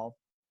NHL,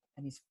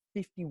 and he's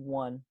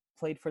 51.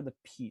 Played for the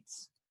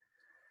Petes.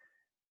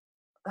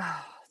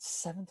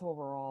 7th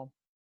overall.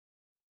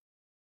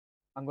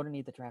 I'm going to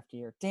need the draft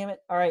year. Damn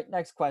it. All right,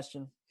 next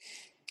question.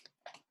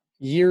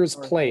 Years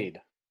played.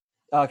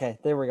 Okay,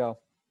 there we go.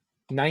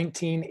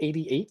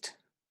 1988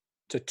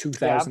 to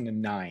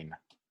 2009.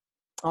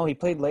 Oh, he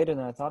played later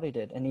than I thought he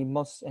did, and he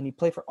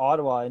played for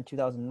Ottawa in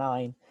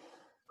 2009.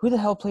 Who the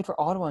hell played for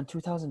Ottawa in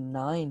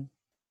 2009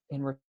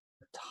 and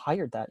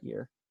retired that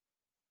year?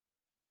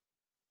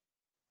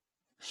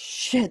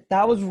 Shit,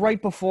 that was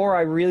right before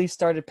I really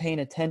started paying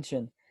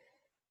attention.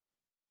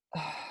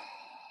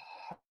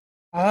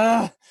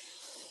 This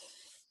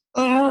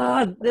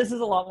is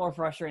a lot more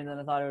frustrating than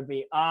I thought it would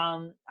be.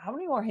 How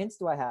many more hints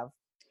do I have?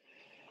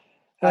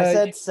 I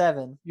said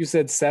 7. You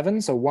said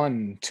 7, so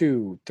 1,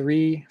 2,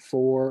 3,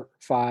 4,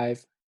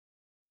 5.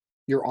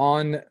 You're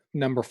on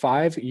number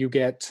 5. You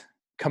get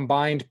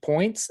combined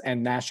points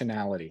and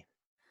nationality.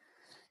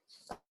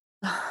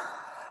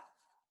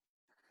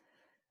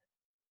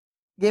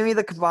 Give me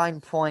the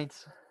combined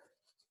points.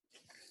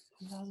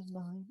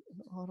 2009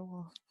 in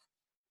Ottawa.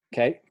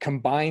 Okay,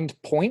 combined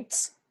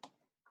points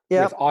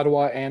with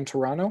Ottawa and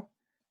Toronto,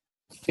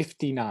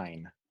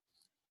 59.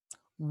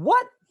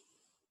 What?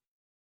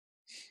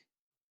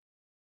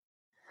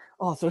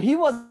 Oh, so he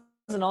wasn't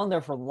on there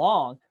for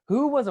long.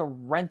 Who was a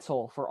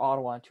rental for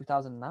Ottawa in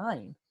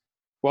 2009?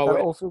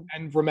 Well,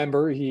 and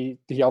remember, he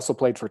also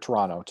played for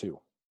Toronto too.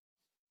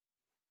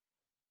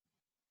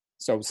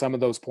 So some of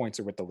those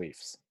points are with the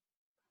Leafs.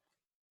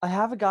 I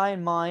have a guy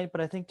in mind,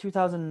 but I think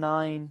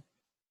 2009.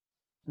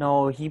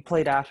 No, he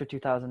played after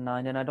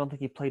 2009, and I don't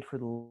think he played for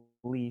the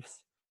Leafs.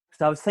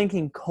 Because I was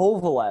thinking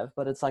Kovalev,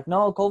 but it's like,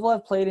 no,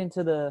 Kovalev played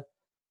into the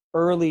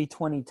early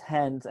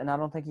 2010s, and I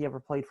don't think he ever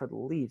played for the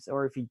Leafs.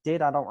 Or if he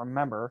did, I don't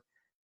remember.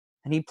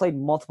 And he played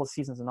multiple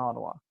seasons in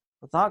Ottawa.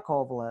 It's not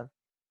Kovalev.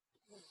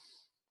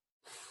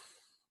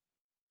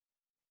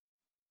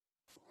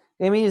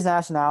 Give me his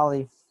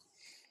nationality.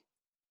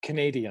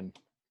 Canadian.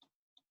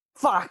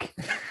 Fuck.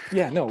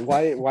 Yeah, no.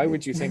 Why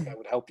would you think that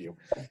would help you?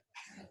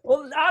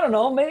 Well, I don't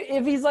know. Maybe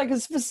if he's like a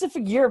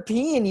specific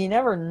European, you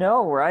never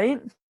know,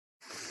 right?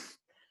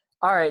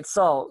 All right,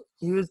 so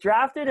he was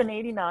drafted in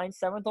 '89,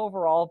 7th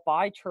overall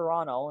by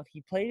Toronto.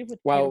 He played with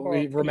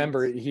Peterborough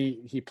Remember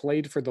Petes. he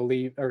played for the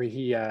Leafs, or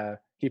he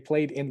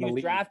played in He the was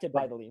league. drafted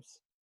by the Leafs.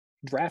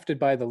 Drafted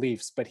by the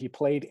Leafs, but he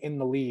played in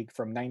the league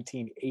from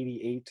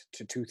 1988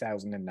 to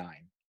 2009.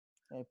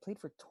 And he played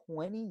for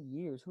 20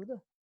 years.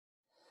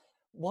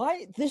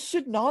 Why? This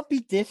should not be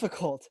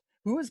difficult.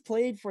 Who has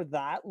played for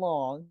that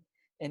long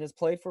and has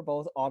played for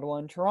both Ottawa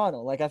and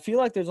Toronto? Like, I feel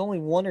like there's only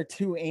one or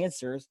two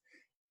answers,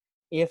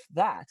 if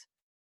that.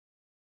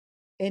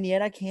 And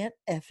yet I can't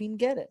effing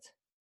get it.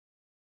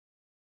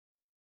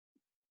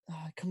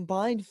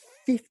 Combined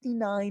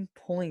 59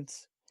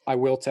 points. I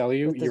will tell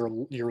you,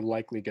 you're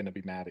likely going to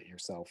be mad at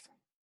yourself.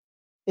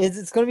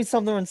 It's going to be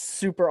something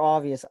super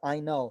obvious. I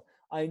know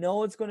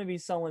it's going to be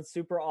someone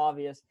super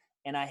obvious,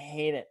 and I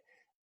hate it.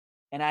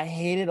 And I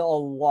hate it a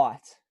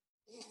lot.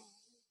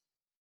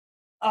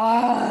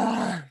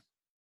 So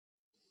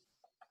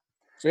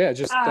yeah,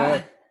 just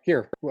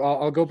here.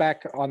 I'll go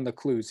back on the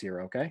clues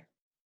here, okay?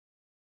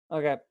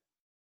 Okay.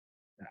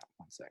 Yeah,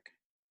 1 sec.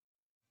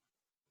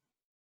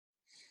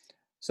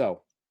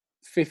 So,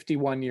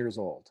 51 years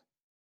old,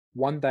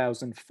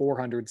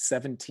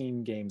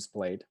 1,417 games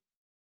played,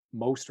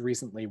 most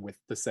recently with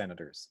the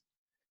Senators.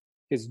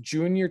 His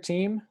junior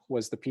team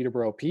was the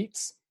Peterborough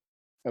Petes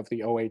of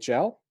the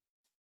OHL.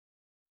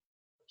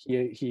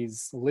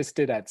 He's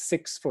listed at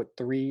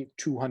 6'3",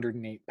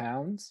 208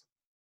 pounds.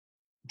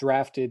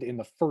 Drafted in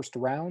the first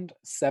round,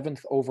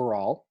 7th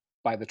overall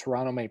by the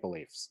Toronto Maple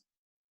Leafs.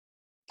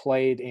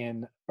 Played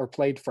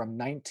from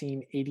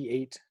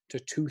 1988 to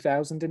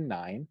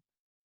 2009,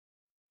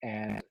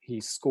 and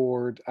he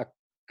scored a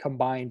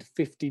combined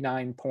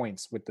 59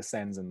 points with the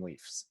Sens and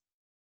Leafs.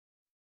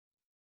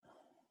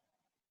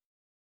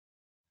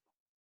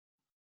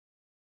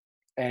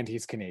 And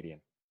he's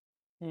Canadian.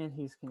 Yeah.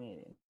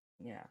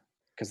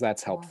 Because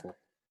that's helpful.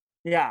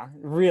 Yeah,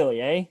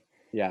 really, eh?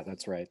 Yeah,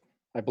 that's right.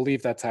 I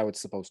believe that's how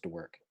it's supposed to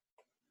work.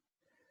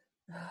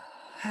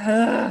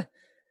 I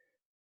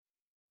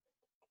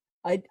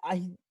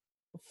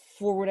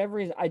for whatever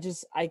reason,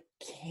 I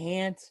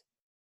can't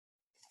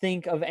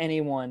think of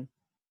anyone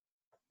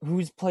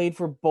who's played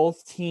for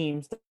both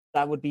teams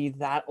that would be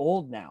that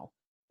old now.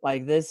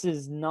 Like, this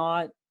is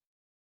not.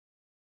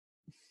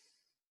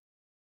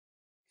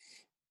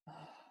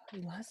 He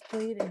last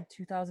played in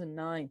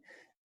 2009,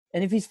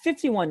 and if he's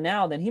 51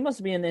 now, then he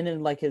must be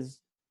in like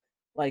his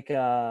 30s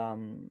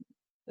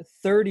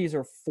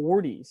or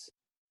 40s.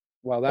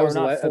 Well, that was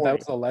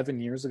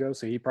 11 years ago,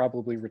 so he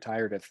probably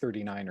retired at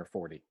 39 or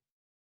 40.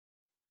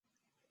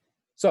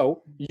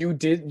 So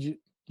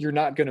you're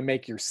not going to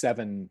make your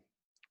 7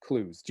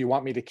 clues. Do you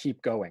want me to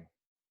keep going?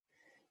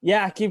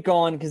 Yeah, keep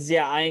going, because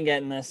I ain't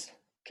getting this.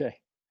 Okay.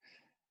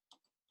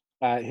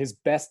 His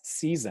best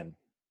season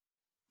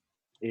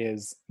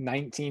is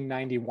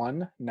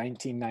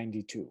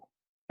 1991-1992.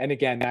 And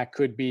again, that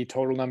could be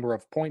total number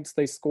of points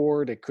they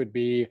scored. It could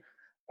be,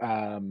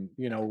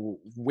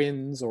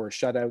 wins or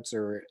shutouts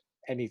or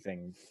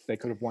anything. They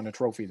could have won a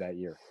trophy that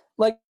year.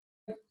 Like,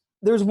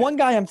 there's one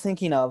guy I'm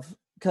thinking of,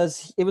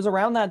 because it was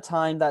around that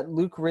time that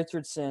Luke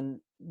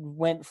Richardson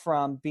went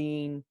from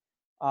being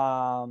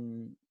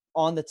on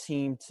the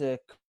team to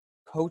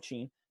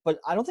coaching. But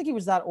I don't think he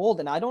was that old,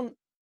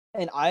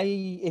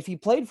 if he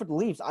played for the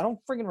Leafs, I don't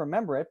freaking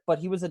remember it, but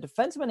he was a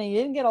defenseman and he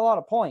didn't get a lot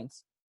of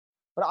points.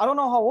 But I don't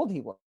know how old he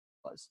was.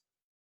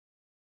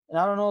 And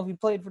I don't know if he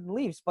played for the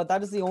Leafs, but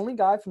that is the only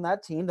guy from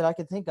that team that I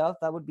could think of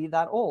that would be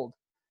that old.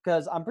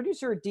 Because I'm pretty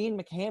sure Dean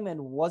McHammond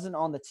wasn't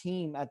on the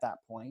team at that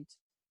point.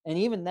 And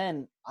even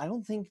then, I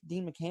don't think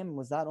Dean McHammond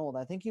was that old.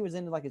 I think he was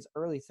in like his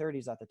early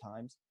 30s at the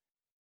times.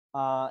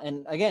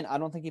 And again, I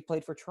don't think he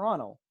played for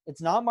Toronto.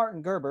 It's not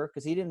Martin Gerber,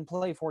 because he didn't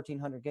play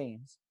 1,400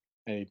 games.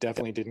 And he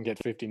definitely didn't get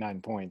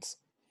 59 points.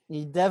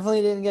 He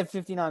definitely didn't get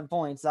 59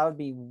 points. That would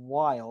be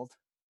wild.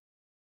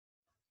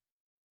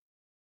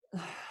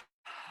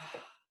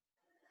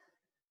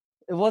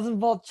 It wasn't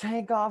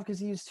Volchenkov because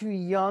he was too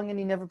young and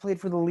he never played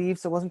for the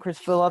Leafs. It wasn't Chris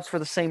Phillips for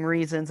the same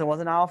reasons. It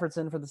wasn't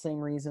Alfredson for the same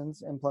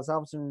reasons. And plus,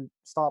 Alfredson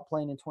stopped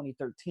playing in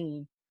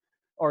 2013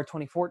 or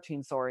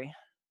 2014, sorry.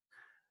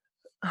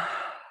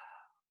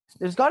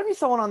 There's got to be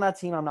someone on that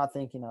team I'm not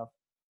thinking of.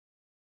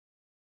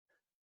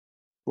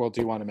 Well,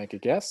 do you want to make a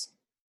guess?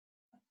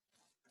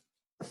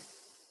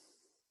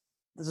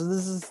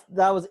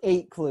 That was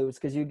 8 clues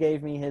because you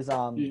gave me his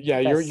Yeah,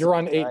 you're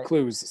on 8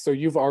 clues, so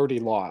you've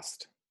already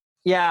lost.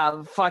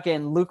 Yeah,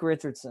 fucking Luke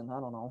Richardson. I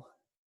don't know.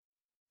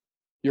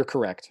 You're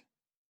correct.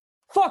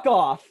 Fuck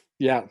off.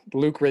 Yeah,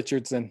 Luke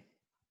Richardson.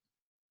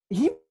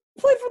 He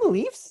played for the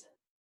Leafs?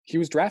 He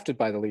was drafted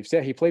by the Leafs.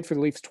 Yeah, he played for the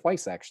Leafs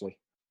twice, actually.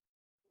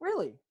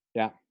 Really?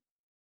 Yeah.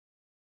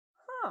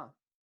 Huh.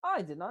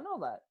 I did not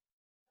know that.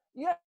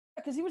 Yeah,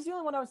 because he was the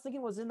only one I was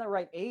thinking was in the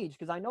right age,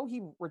 because I know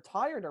he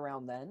retired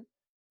around then.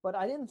 but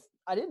I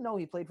didn't know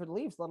he played for the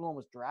Leafs, let alone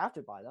was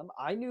drafted by them.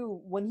 I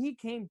knew when he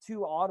came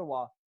to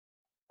Ottawa.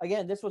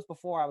 Again, this was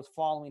before I was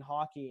following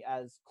hockey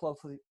as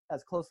closely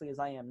as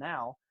I am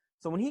now.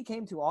 So when he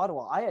came to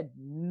Ottawa, I had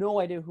no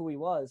idea who he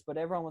was, but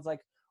everyone was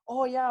like,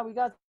 "Oh yeah, we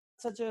got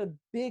such a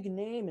big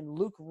name in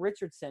Luke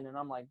Richardson," and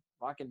I'm like,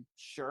 "Fucking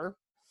sure,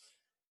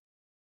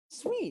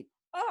 sweet.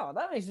 Oh,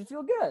 that makes me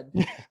feel good."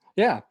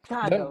 Yeah.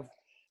 Kind of.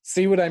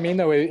 See what I mean,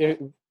 though?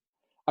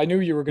 I knew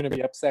you were going to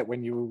be upset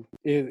when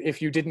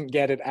if you didn't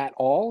get it at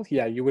all.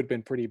 Yeah, you would have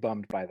been pretty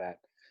bummed by that.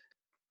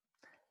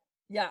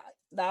 Yeah,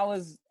 that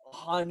was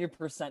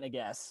 100% a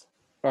guess.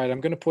 All right, I'm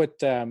going to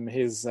put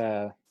his.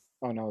 Oh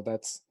no,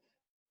 that's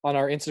on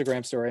our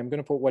Instagram story. I'm going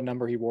to put what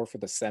number he wore for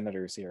the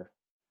Senators here.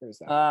 Where's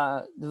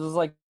that? This was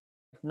like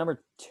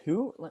number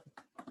 2. I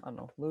don't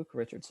know, Luke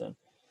Richardson.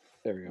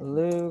 There we go.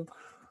 Luke.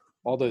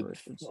 All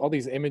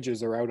these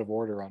images are out of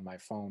order on my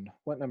phone.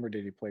 What number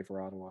did he play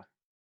for Ottawa?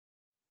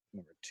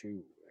 Number 2.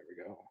 There we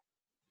go.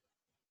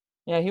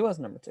 Yeah, he was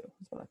number 2.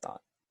 That's what I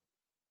thought.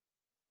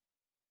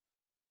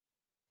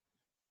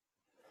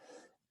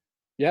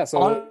 Yeah.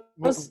 So,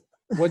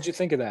 what'd you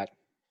think of that?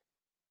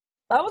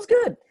 That was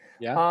good.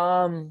 Yeah.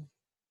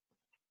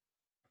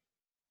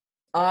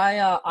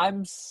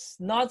 I'm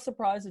not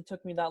surprised it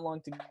took me that long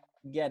to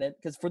get it,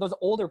 because for those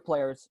older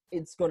players,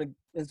 it's going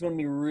to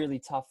be really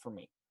tough for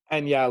me.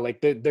 And yeah,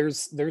 like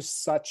there's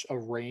such a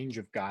range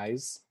of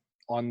guys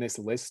on this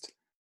list.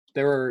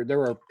 There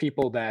are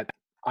people that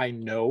I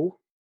know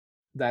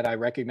that I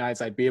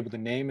recognize I'd be able to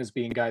name as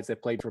being guys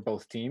that played for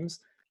both teams,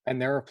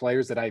 and there are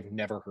players that I've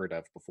never heard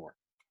of before.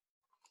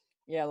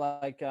 Yeah,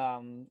 like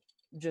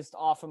just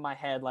off of my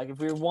head, like if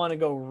we want to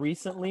go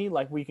recently,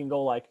 like we can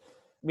go like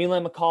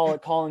Milan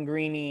McCulloch, Colin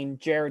Greening,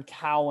 Jared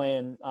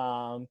Cowan,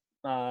 but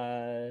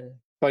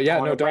yeah,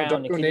 no, don't go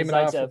naming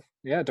off.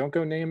 Yeah, don't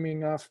go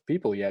naming off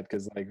people yet,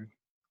 because like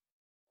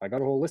I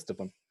got a whole list of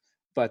them.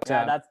 But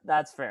yeah,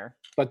 that's fair.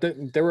 But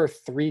there were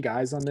 3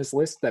 guys on this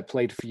list that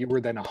played fewer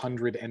than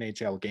 100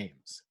 NHL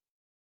games.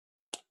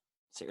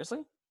 Seriously?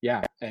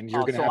 Yeah, and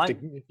you're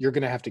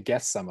gonna have to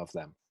guess some of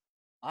them.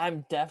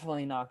 I'm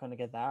definitely not going to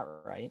get that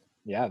right.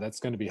 Yeah, that's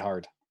going to be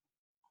hard.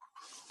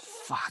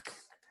 Fuck.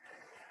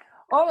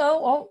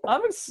 Oh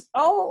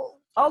no!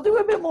 I'll do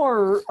a bit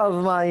more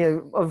of my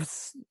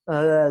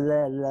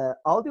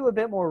I'll do a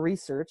bit more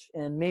research,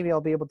 and maybe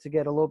I'll be able to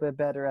get a little bit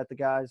better at the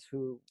guys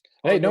who.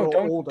 Hey,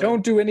 no,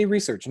 don't do any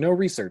research. No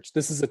research.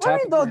 This is a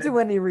topic. Don't do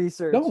any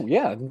research. No,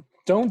 yeah,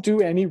 don't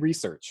do any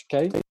research.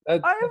 Okay. I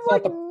have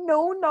like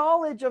no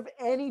knowledge of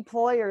any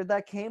player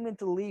that came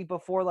into the league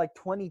before like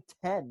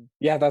 2010.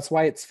 Yeah, that's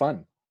why it's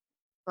fun.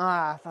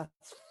 That's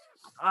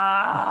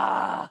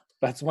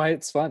why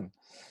it's fun.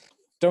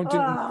 Don't do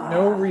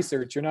no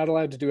research. You're not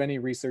allowed to do any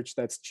research.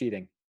 That's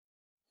cheating.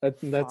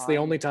 That's the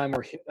only time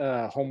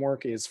where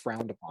homework is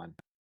frowned upon.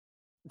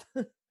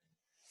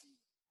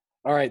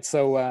 All right,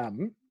 so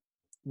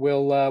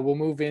we'll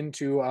move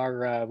into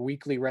our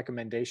weekly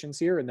recommendations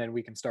here, and then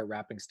we can start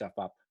wrapping stuff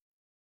up.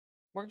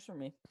 Works for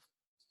me.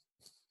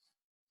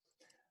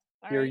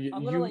 Here, right,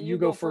 I'm gonna let you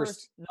go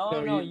first.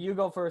 No, you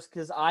go first,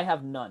 because I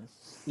have none.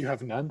 You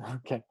have none?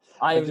 Okay.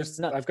 I've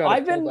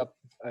pulled up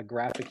a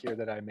graphic here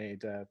that I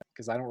made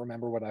because I don't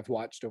remember what I've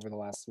watched over the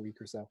last week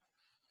or so.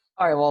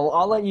 All right, well,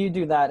 I'll let you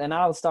do that, and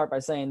I'll start by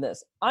saying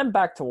this. I'm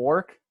back to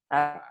work,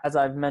 as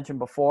I've mentioned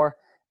before,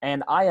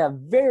 and I have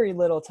very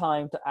little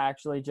time to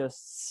actually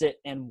just sit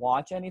and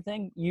watch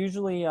anything.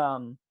 Usually,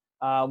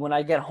 when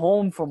I get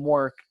home from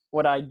work,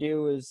 what I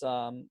do is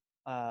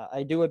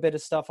I do a bit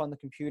of stuff on the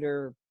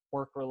computer,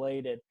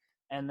 work-related,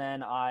 and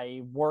then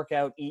I work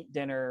out, eat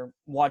dinner,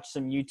 watch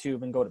some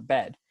YouTube, and go to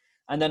bed.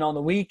 And then on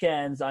the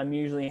weekends, I'm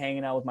usually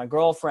hanging out with my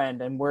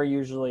girlfriend, and we're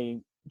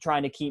usually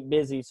trying to keep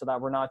busy so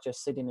that we're not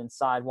just sitting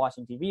inside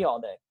watching TV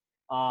all day.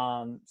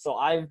 So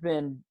I have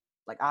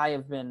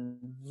been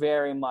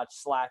very much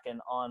slacking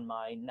on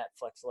my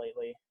Netflix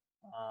lately,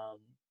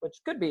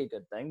 which could be a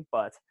good thing,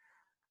 but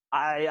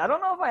I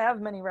don't know if I have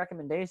many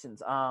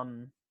recommendations.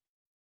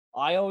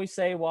 I always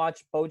say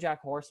watch BoJack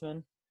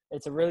Horseman.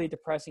 It's a really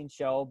depressing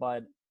show,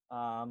 but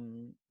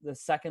the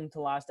second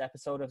to last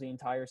episode of the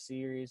entire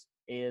series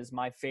is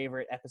my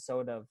favorite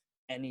episode of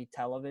any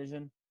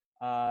television.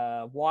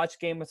 Watch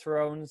Game of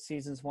Thrones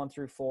seasons 1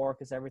 through 4,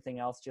 because everything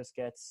else just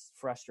gets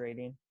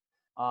frustrating.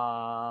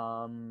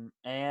 And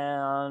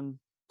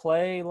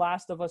play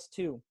Last of Us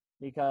 2,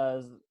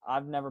 because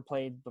I've never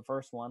played the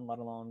first one, let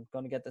alone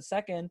going to get the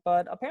second,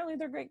 but apparently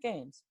they're great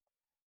games.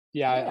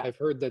 Yeah. I've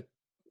heard that,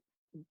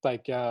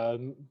 like,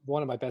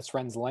 one of my best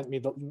friends lent me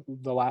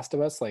the Last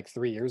of Us like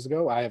 3 years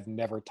ago. I have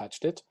never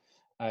touched it.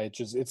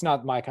 It's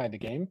not my kind of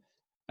game.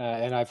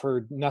 And I've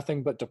heard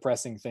nothing but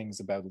depressing things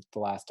about The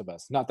Last of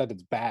Us. Not that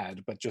it's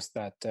bad, but just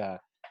that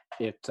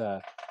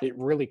it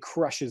really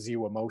crushes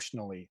you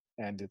emotionally.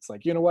 And it's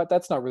like, you know what?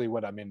 That's not really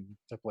what I'm in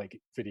to play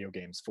video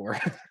games for.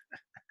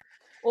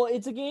 Well,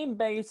 it's a game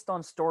based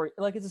on story.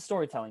 Like, it's a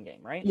storytelling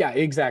game, right? Yeah,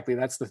 exactly.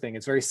 That's the thing.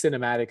 It's very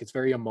cinematic. It's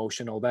very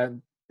emotional. That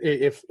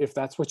if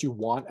that's what you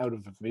want out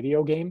of a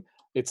video game,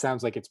 it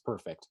sounds like it's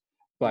perfect.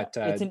 But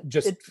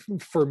it's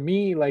for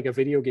me, like a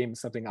video game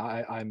is something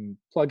I'm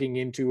plugging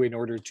into in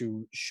order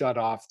to shut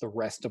off the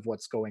rest of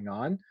what's going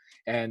on.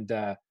 And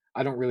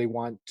I don't really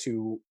want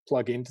to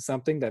plug into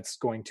something that's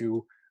going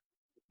to,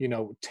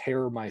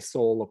 tear my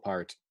soul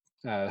apart.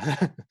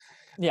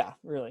 Yeah,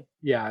 really.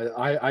 Yeah,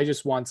 I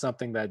just want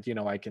something that,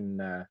 I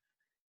can,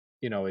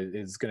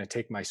 is going to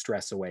take my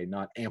stress away,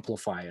 not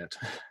amplify it.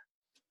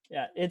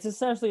 Yeah, it's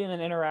essentially an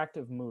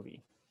interactive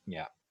movie.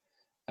 Yeah.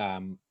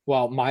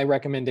 Well, my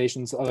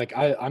recommendations, like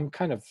I'm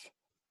kind of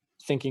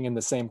thinking in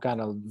the same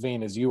kind of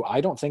vein as you.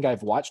 I don't think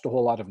I've watched a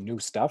whole lot of new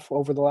stuff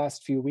over the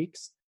last few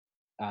weeks.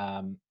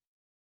 I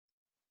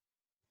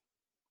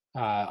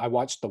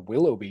watched The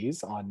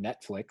Willoughbys on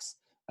Netflix.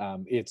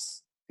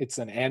 It's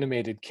an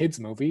animated kids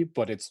movie,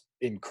 but it's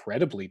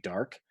incredibly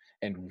dark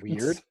and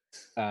weird.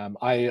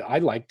 I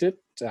liked it.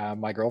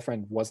 My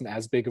girlfriend wasn't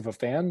as big of a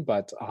fan,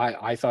 but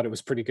I thought it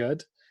was pretty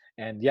good.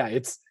 And yeah,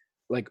 it's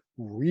like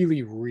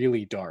really,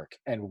 really dark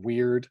and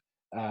weird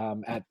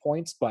at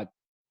points, but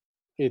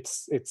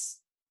it's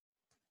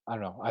I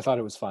don't know. I thought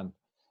it was fun.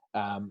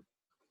 And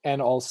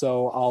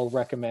also I'll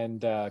recommend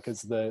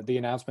because the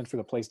announcement for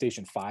the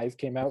PlayStation 5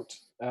 came out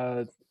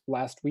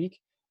last week,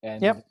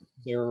 and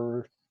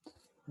there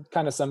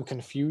kind of some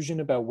confusion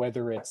about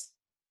whether it's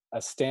a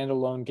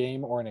standalone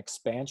game or an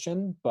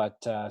expansion, but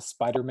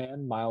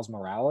Spider-Man Miles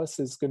Morales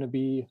is going to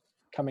be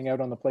coming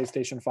out on the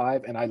PlayStation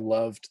 5, and I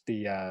loved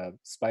the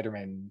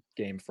Spider-Man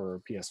game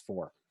for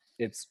PS4.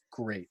 It's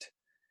great.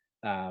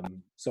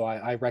 So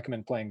I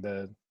recommend playing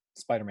the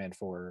Spider-Man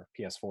for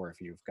PS4 if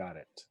you've got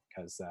it,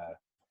 because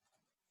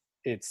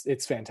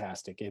it's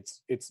fantastic.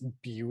 It's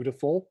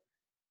beautiful,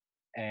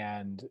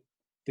 and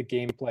the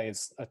gameplay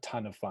is a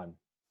ton of fun.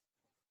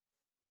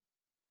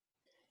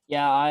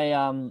 Yeah, I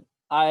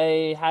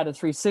had a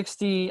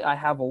 360. I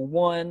have a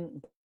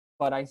One,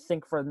 but I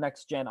think for the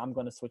next gen, I'm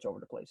going to switch over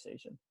to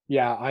PlayStation.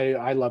 Yeah,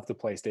 I love the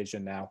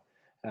PlayStation now.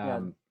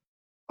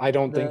 I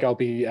don't think I'll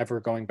be ever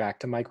going back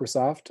to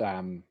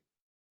Microsoft,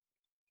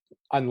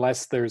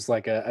 unless there's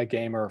like a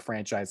game or a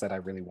franchise that I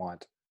really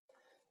want.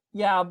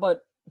 Yeah,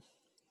 but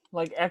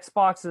like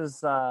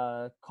Xbox's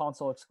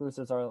console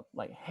exclusives are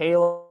like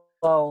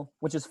Halo,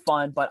 which is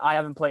fun, but I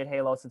haven't played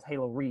Halo since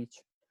Halo Reach.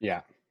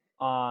 Yeah.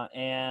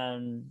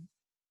 And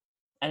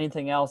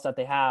anything else that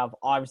they have,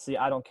 obviously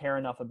I don't care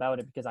enough about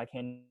it because I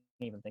can't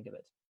even think of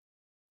it.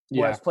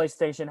 Yeah. Whereas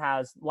PlayStation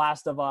has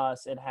Last of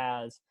Us, it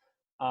has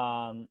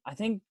I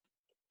think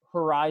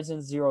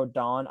Horizon Zero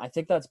Dawn. I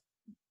think that's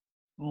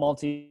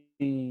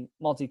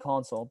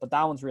multi-console, but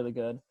that one's really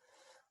good.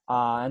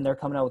 And they're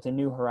coming out with a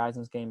new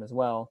Horizons game as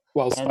well.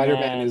 Well,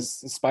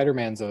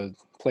 Spider-Man's a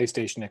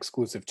PlayStation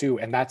exclusive too,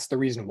 and that's the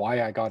reason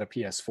why I got a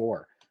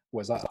PS4.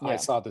 I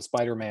saw the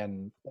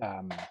Spider-Man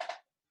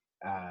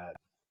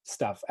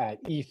stuff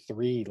at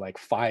E3 like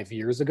 5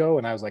 years ago,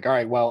 and I was like, all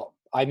right, well,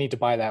 I need to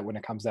buy that when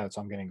it comes out,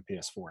 so I'm getting a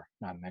PS4,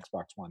 not an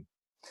Xbox One.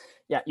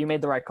 Yeah, you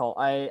made the right call.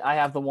 I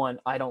have the One.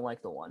 I don't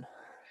like the One.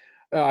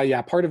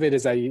 Yeah, part of it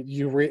is that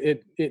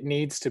it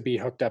needs to be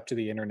hooked up to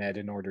the internet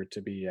in order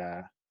to be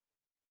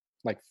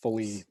like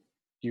fully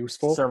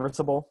useful,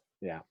 serviceable.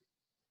 Yeah.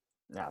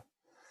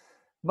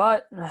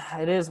 But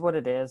it is what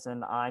it is,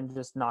 and I'm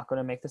just not going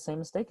to make the same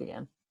mistake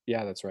again.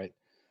 Yeah, that's right.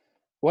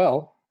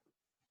 Well,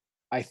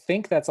 I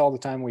think that's all the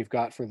time we've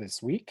got for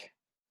this week.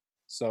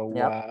 So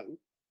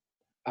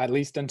at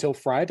least until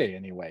Friday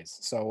anyways.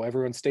 So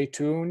everyone stay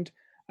tuned.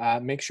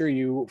 Make sure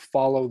you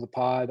follow the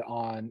pod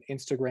on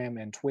Instagram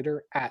and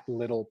Twitter at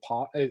Little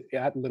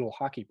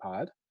Hockey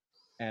Pod.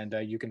 And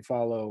you can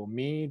follow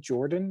me,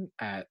 Jordan,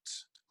 at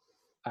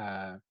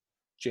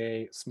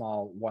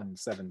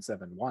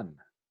JSmall1771.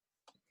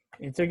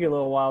 It took you a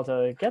little while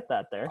to get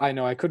that there. I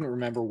know, I couldn't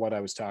remember what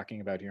I was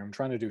talking about here. I'm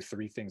trying to do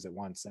 3 things at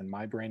once, and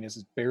my brain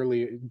is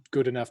barely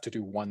good enough to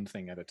do one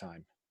thing at a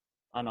time.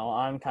 I know,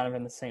 I'm kind of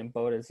in the same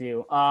boat as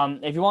you.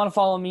 If you want to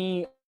follow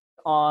me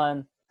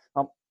on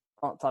I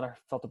thought I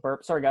felt a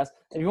burp. Sorry, guys.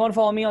 If you want to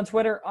follow me on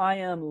Twitter, I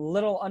am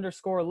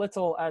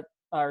little_little at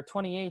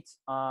 28.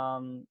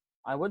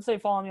 I would say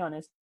follow me on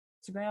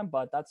Instagram,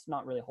 but that's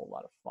not really a whole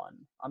lot of fun.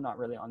 I'm not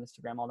really on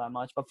Instagram all that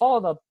much. But follow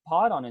the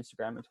pod on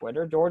Instagram and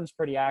Twitter. Jordan's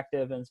pretty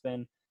active and has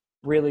been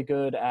really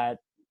good at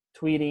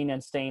tweeting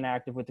and staying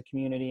active with the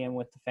community and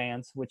with the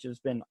fans, which has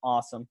been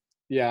awesome.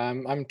 Yeah,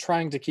 I'm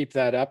trying to keep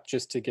that up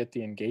just to get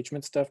the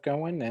engagement stuff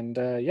going. And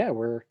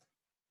we're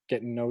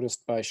getting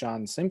noticed by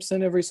Sean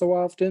Simpson every so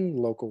often,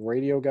 local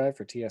radio guy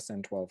for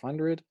TSN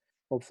 1200.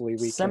 Hopefully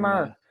we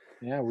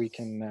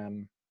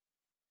can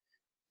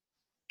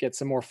get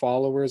some more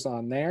followers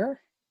on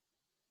there.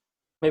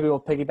 Maybe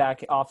we'll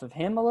piggyback off of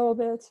him a little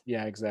bit.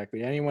 Yeah,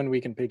 exactly. Anyone we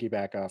can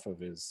piggyback off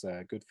of is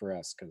good for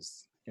us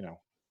because,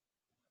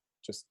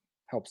 just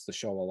helps the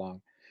show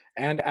along.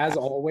 And as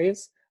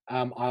always,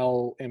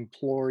 I'll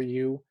implore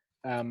you,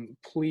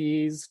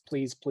 please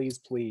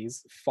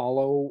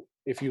follow,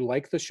 if you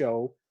like the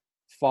show,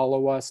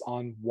 follow us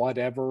on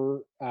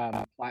whatever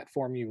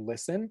platform you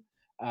listen.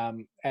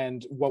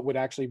 And what would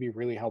actually be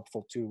really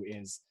helpful too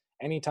is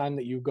anytime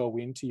that you go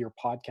into your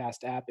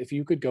podcast app, if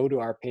you could go to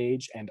our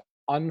page and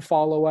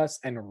unfollow us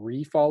and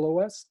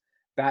refollow us,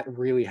 that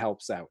really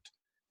helps out.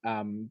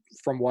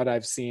 From what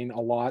I've seen,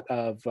 a lot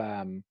of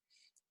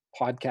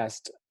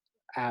podcast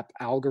app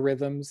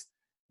algorithms,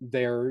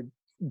 they're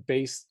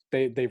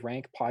they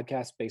rank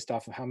podcasts based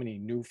off of how many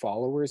new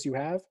followers you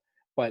have.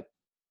 But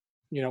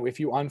if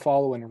you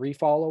unfollow and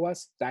refollow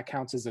us, that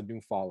counts as a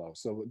new follow.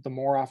 So the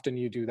more often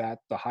you do that,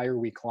 the higher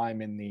we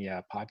climb in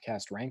the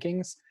podcast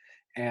rankings,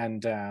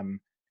 and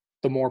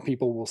the more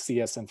people will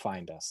see us and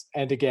find us.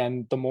 And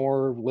again, the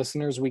more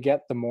listeners we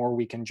get, the more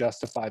we can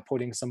justify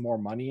putting some more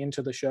money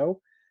into the show.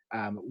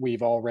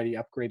 We've already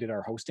upgraded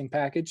our hosting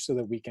package so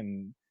that we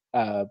can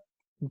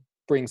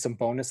bring some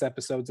bonus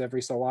episodes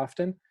every so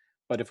often.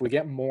 But if we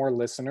get more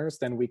listeners,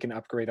 then we can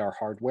upgrade our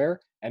hardware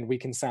and we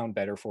can sound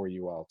better for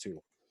you all too.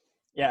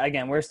 Yeah,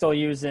 again, we're still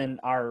using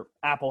our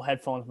Apple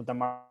headphones with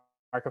the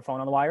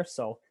microphone on the wire,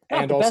 so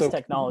and the also, best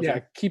technology.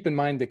 Yeah, keep in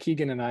mind that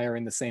Keegan and I are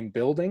in the same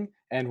building,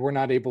 and we're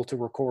not able to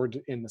record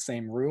in the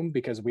same room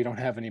because we don't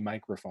have any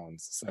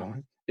microphones. So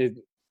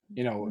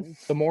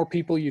the more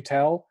people you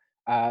tell,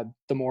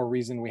 the more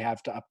reason we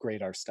have to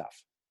upgrade our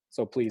stuff.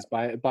 So please,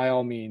 by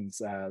all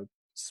means,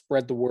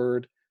 spread the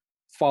word,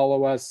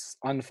 follow us,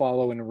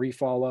 unfollow and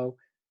refollow,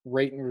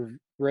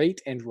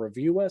 rate and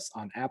review us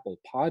on Apple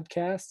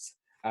Podcasts.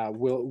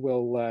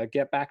 We'll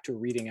get back to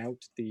reading out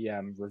the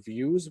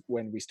reviews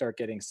when we start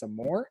getting some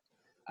more,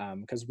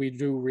 because we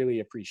do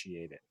really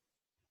appreciate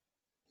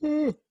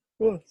it.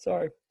 Oh,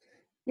 sorry.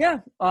 Yeah,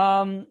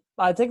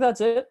 I think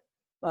that's it.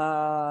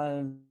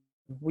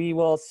 We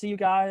will see you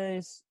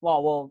guys.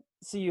 Well, we'll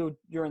see you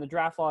during the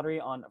draft lottery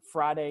on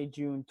Friday,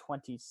 June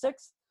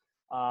 26th.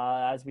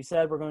 As we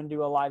said, we're going to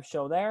do a live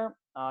show there.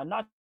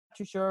 Not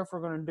too sure if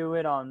we're going to do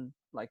it on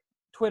like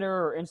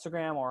Twitter or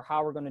Instagram or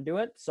how we're going to do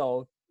it.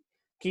 So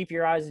keep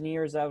your eyes and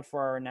ears out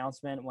for our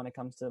announcement when it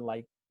comes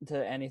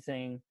to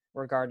anything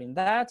regarding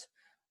that.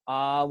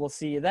 We'll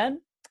see you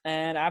then.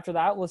 And after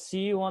that, we'll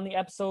see you on the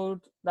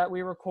episode that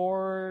we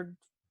record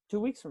 2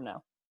 weeks from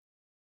now.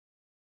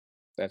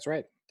 That's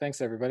right.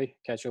 Thanks, everybody.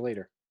 Catch you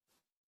later.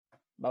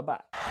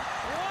 Bye-bye.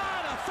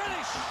 What a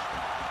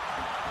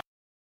finish!